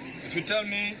for you. If you tell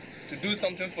me to do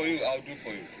something for you, I'll do for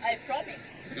you. I promise.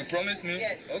 You promise me?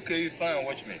 Yes. Okay, you stand and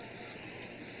watch me.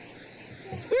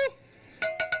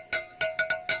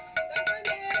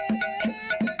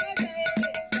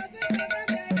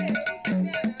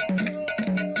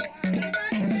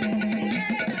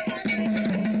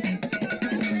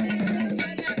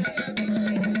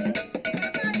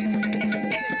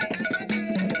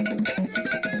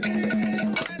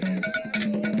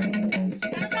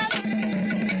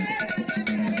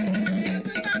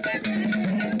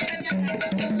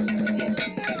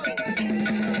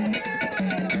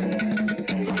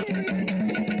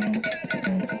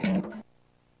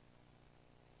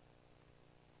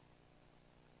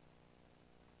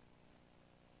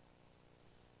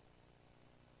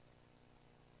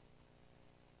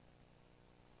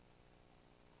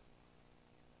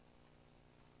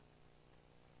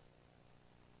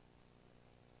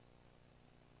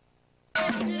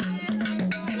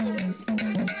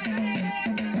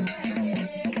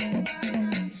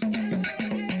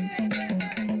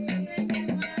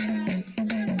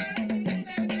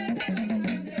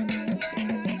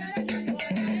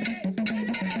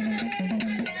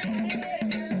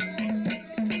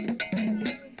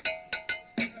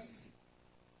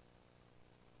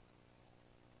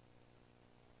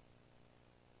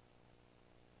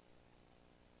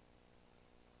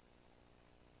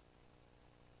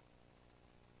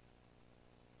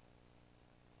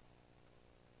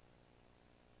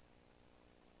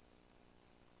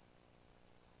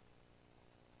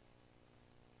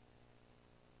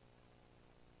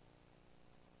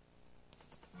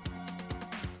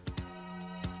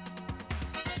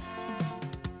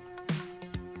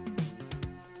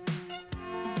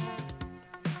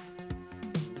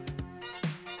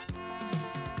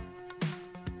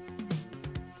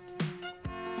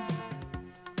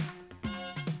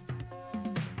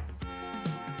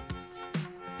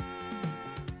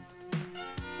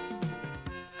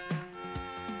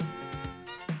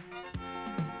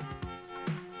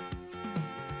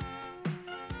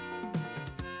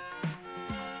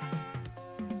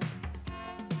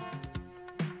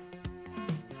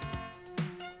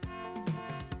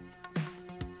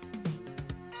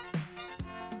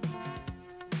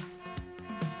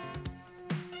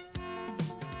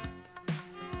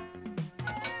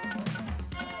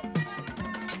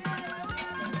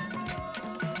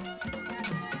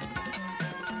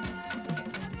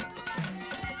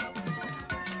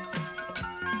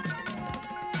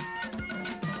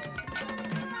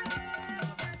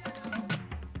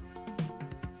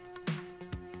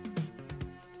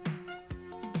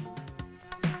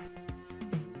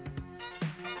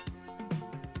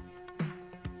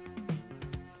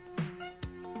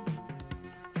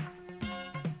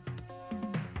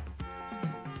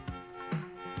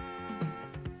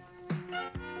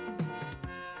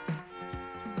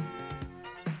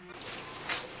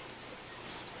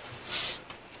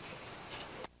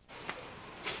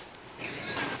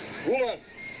 Woman,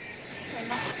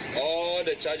 all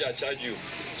the charge I charge you.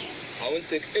 I won't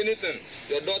take anything.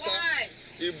 Your daughter, Why?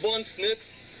 you born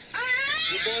snakes.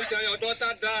 You born till your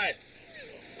daughter die.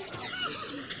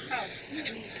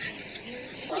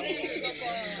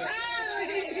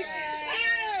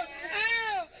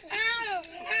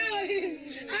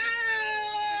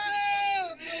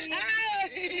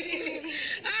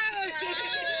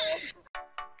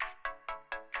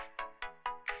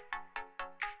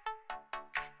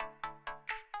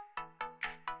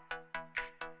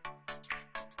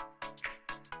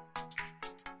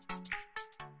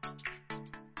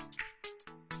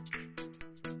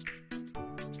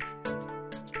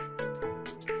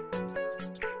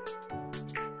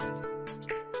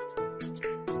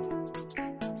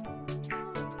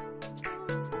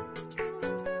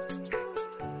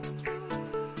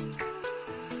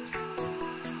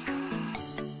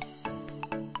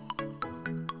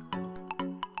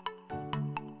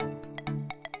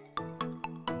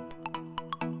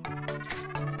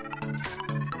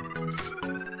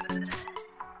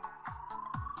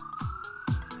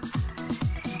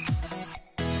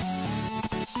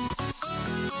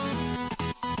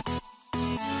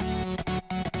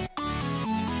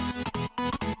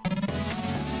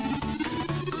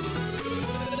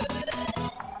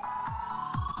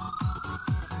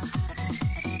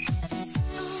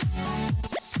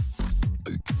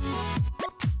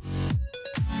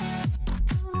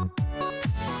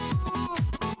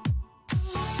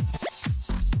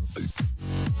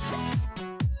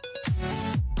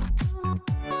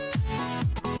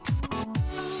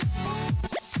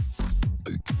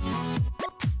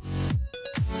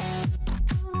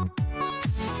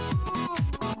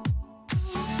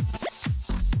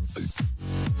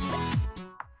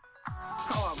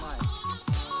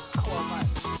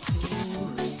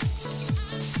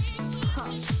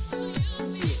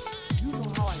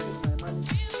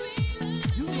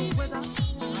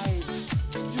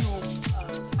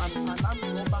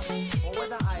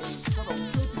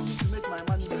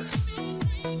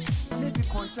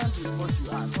 is what you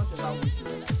are, not ever what you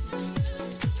are.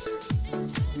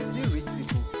 You see rich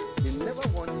people, they never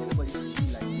want anybody to be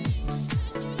like them.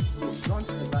 So don't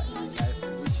ever in your life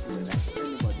wish you were like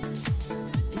anybody.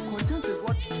 Be content with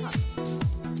what you have.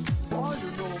 For all you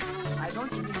know, I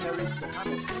don't even merit the kind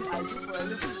of thing I do for a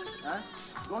living. Huh?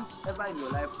 Don't ever in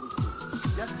your life wish it.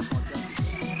 Just be content with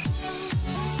it.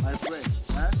 My friend,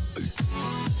 huh?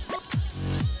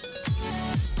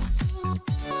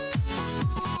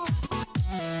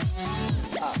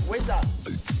 Wait up.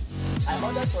 I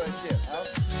ordered for a chair, huh?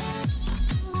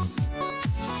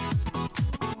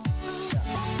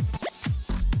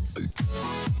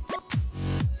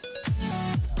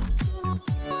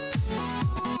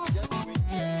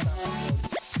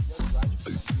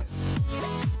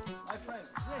 My friend,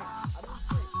 drink. I don't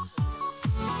drink.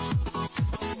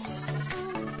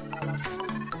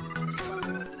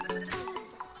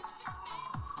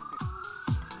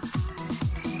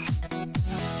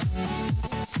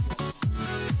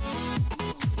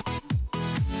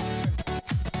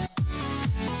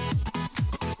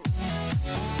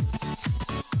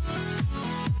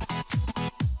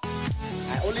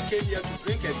 I only came here to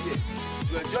drink a beer,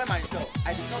 to enjoy myself.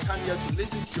 I did not come here to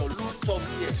listen to your loose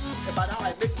talks here about how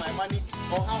I make my money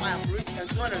or how I am rich and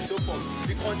so on and so forth.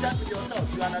 Be content with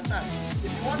yourself, you understand?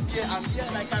 If you want beer, I'm here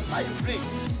and I can buy you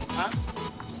drinks. Huh?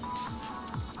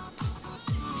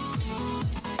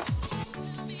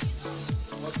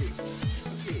 Okay.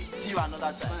 See you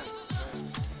another time.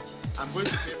 I'm going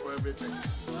to pay for everything.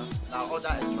 Now order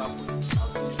extra food. I'll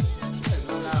see you. Hey,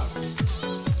 no, now.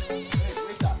 Hey,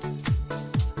 waiter.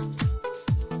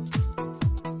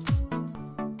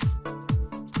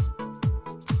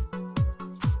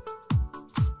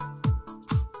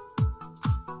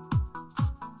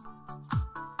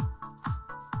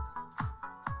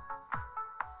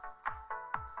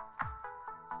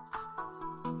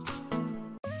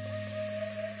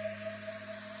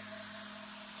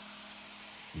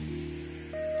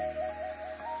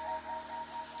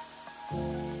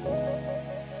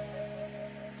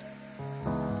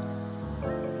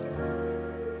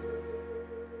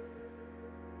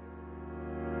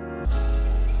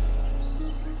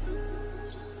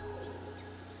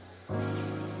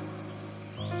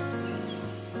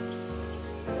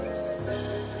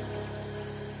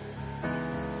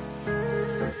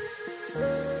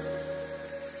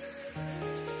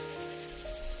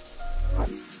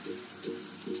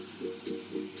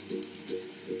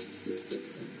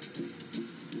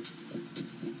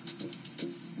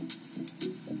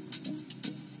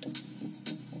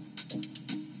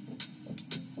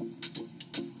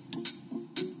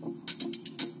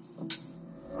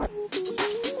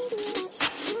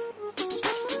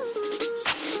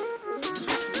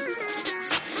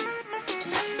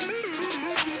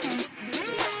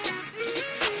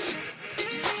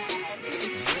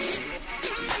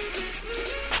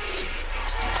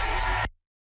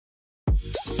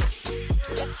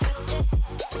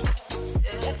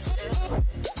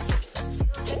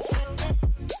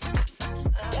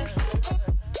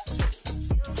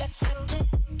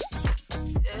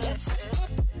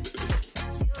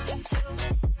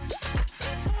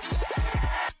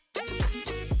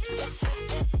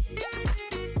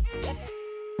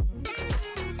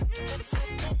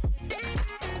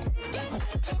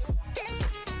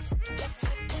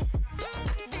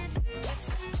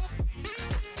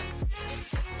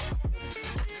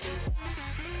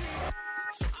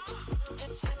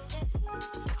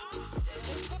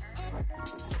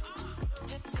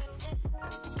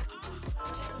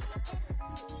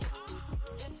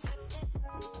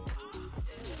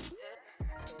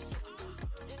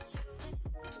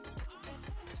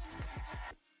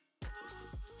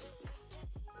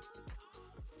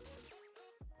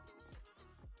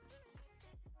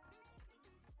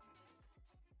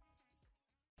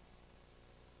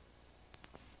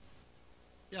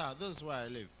 Yeah, this is where I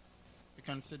live. You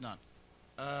can sit down.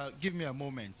 Give me a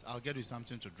moment. I'll get you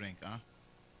something to drink, huh?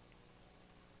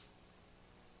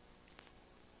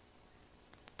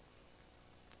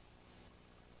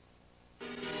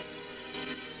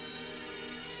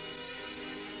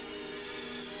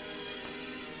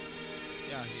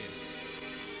 Yeah, here.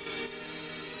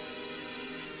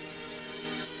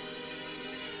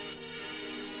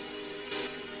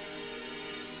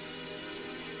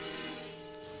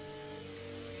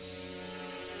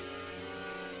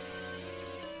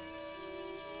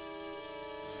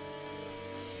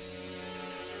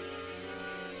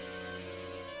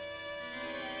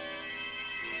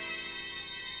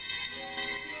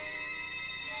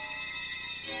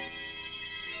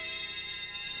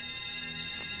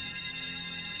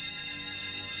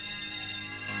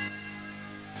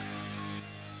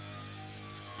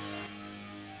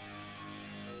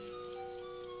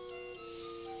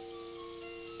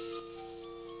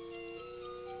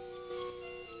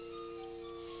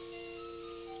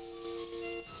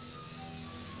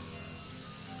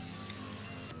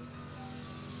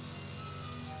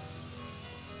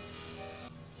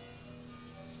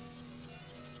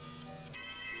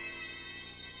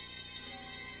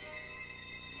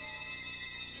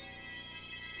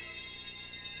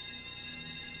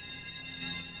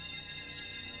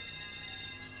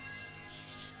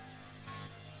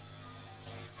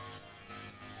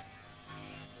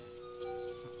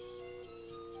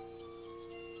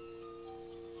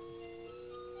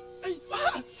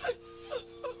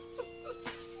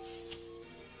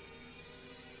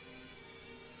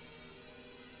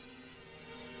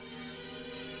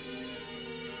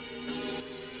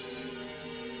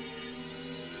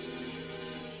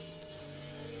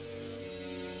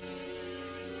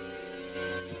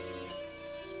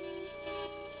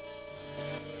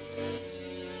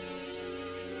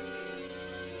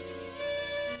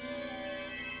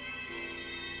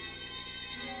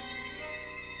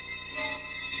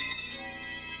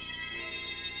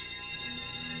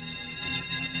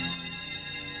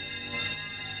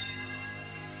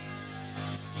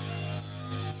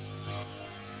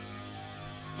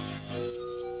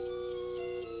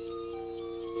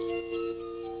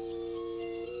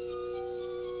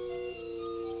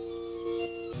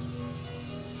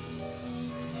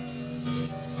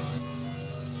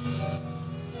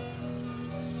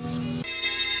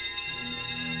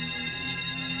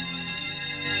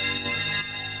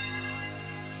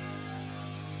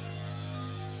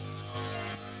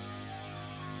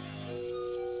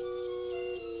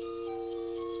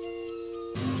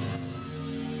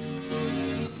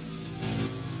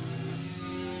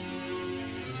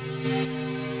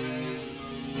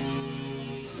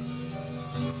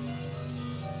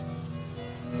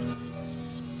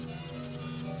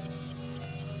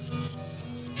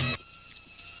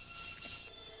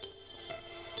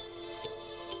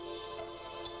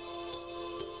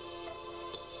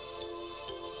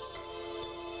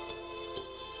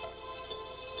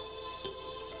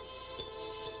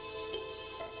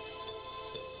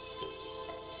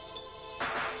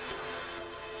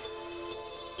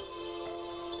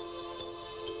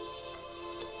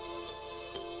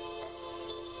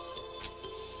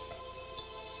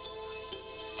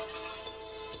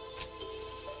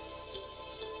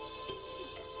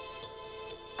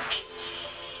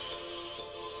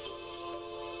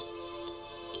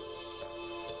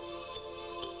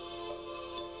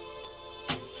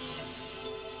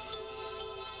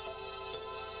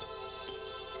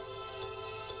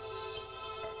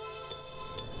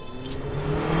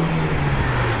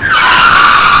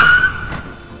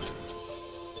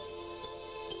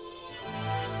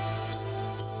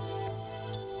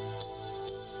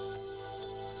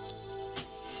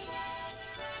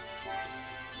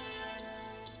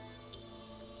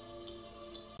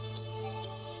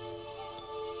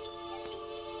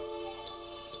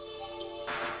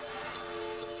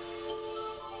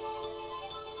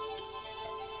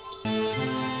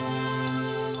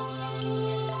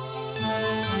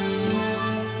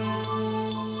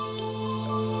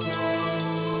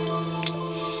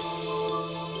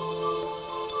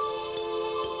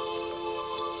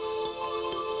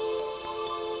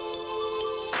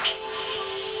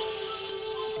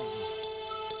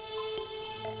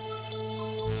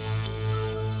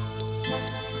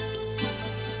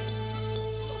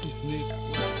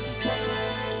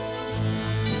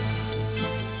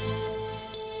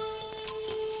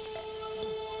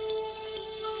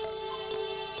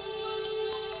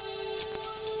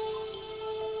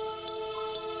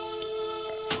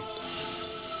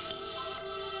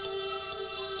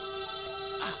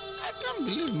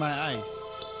 believe my eyes.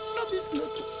 No be slow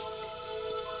to...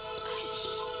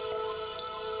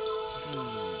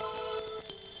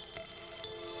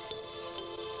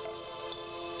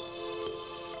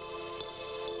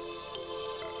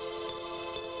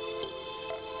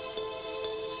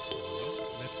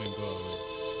 Let me go away.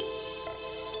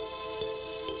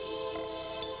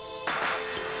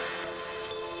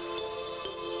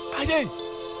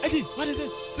 Eddie, what is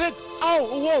it? Snake! Ow!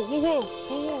 Whoa! Whoa! Whoa!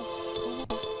 Whoa!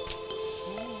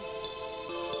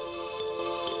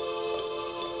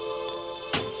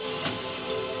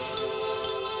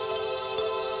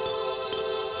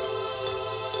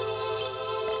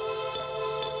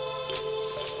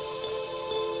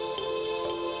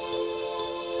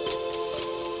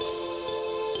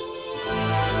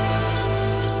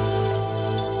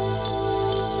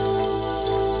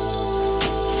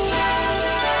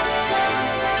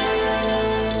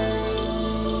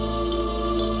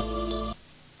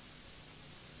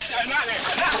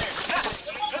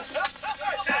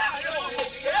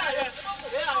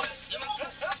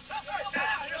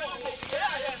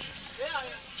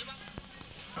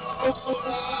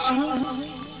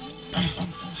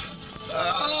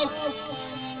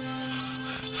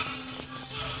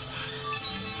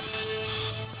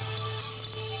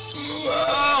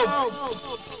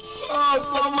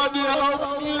 Somebody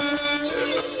help me!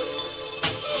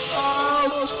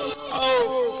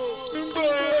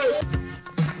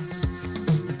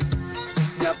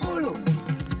 Diabolo!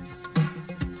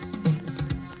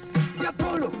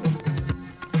 Diabolo!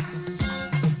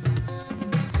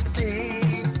 You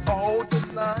gave all the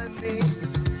money,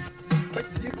 but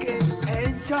you can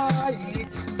enjoy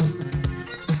it.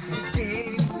 You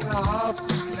gave love,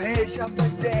 pleasure,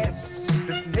 but death.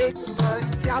 The snake man,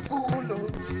 Diabolo.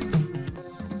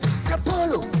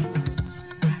 Diabolo!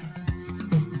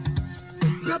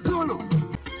 Diabolo!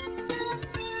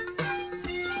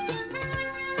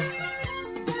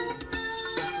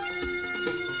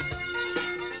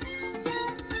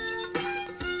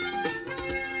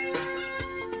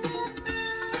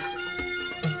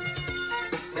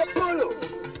 Diabolo!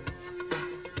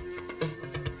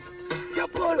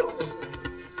 Diabolo!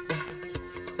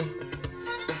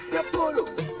 Diabolo!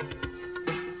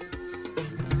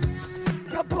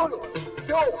 Diabolo!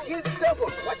 No, he's devil,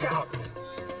 watch out!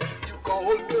 You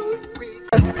call those sweet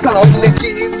and sound that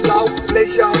gives love,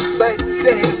 pleasure, but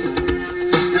death.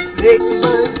 The snake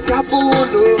man,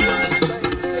 Diabolo!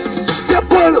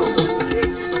 Diabolo!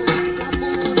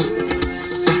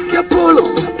 Diabolo!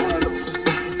 Diabolo!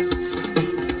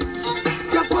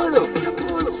 Diabolo!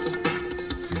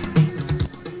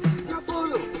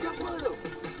 Diabolo! Diabolo!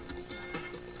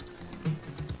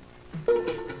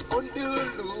 On the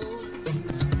loose,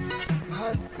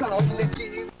 handsome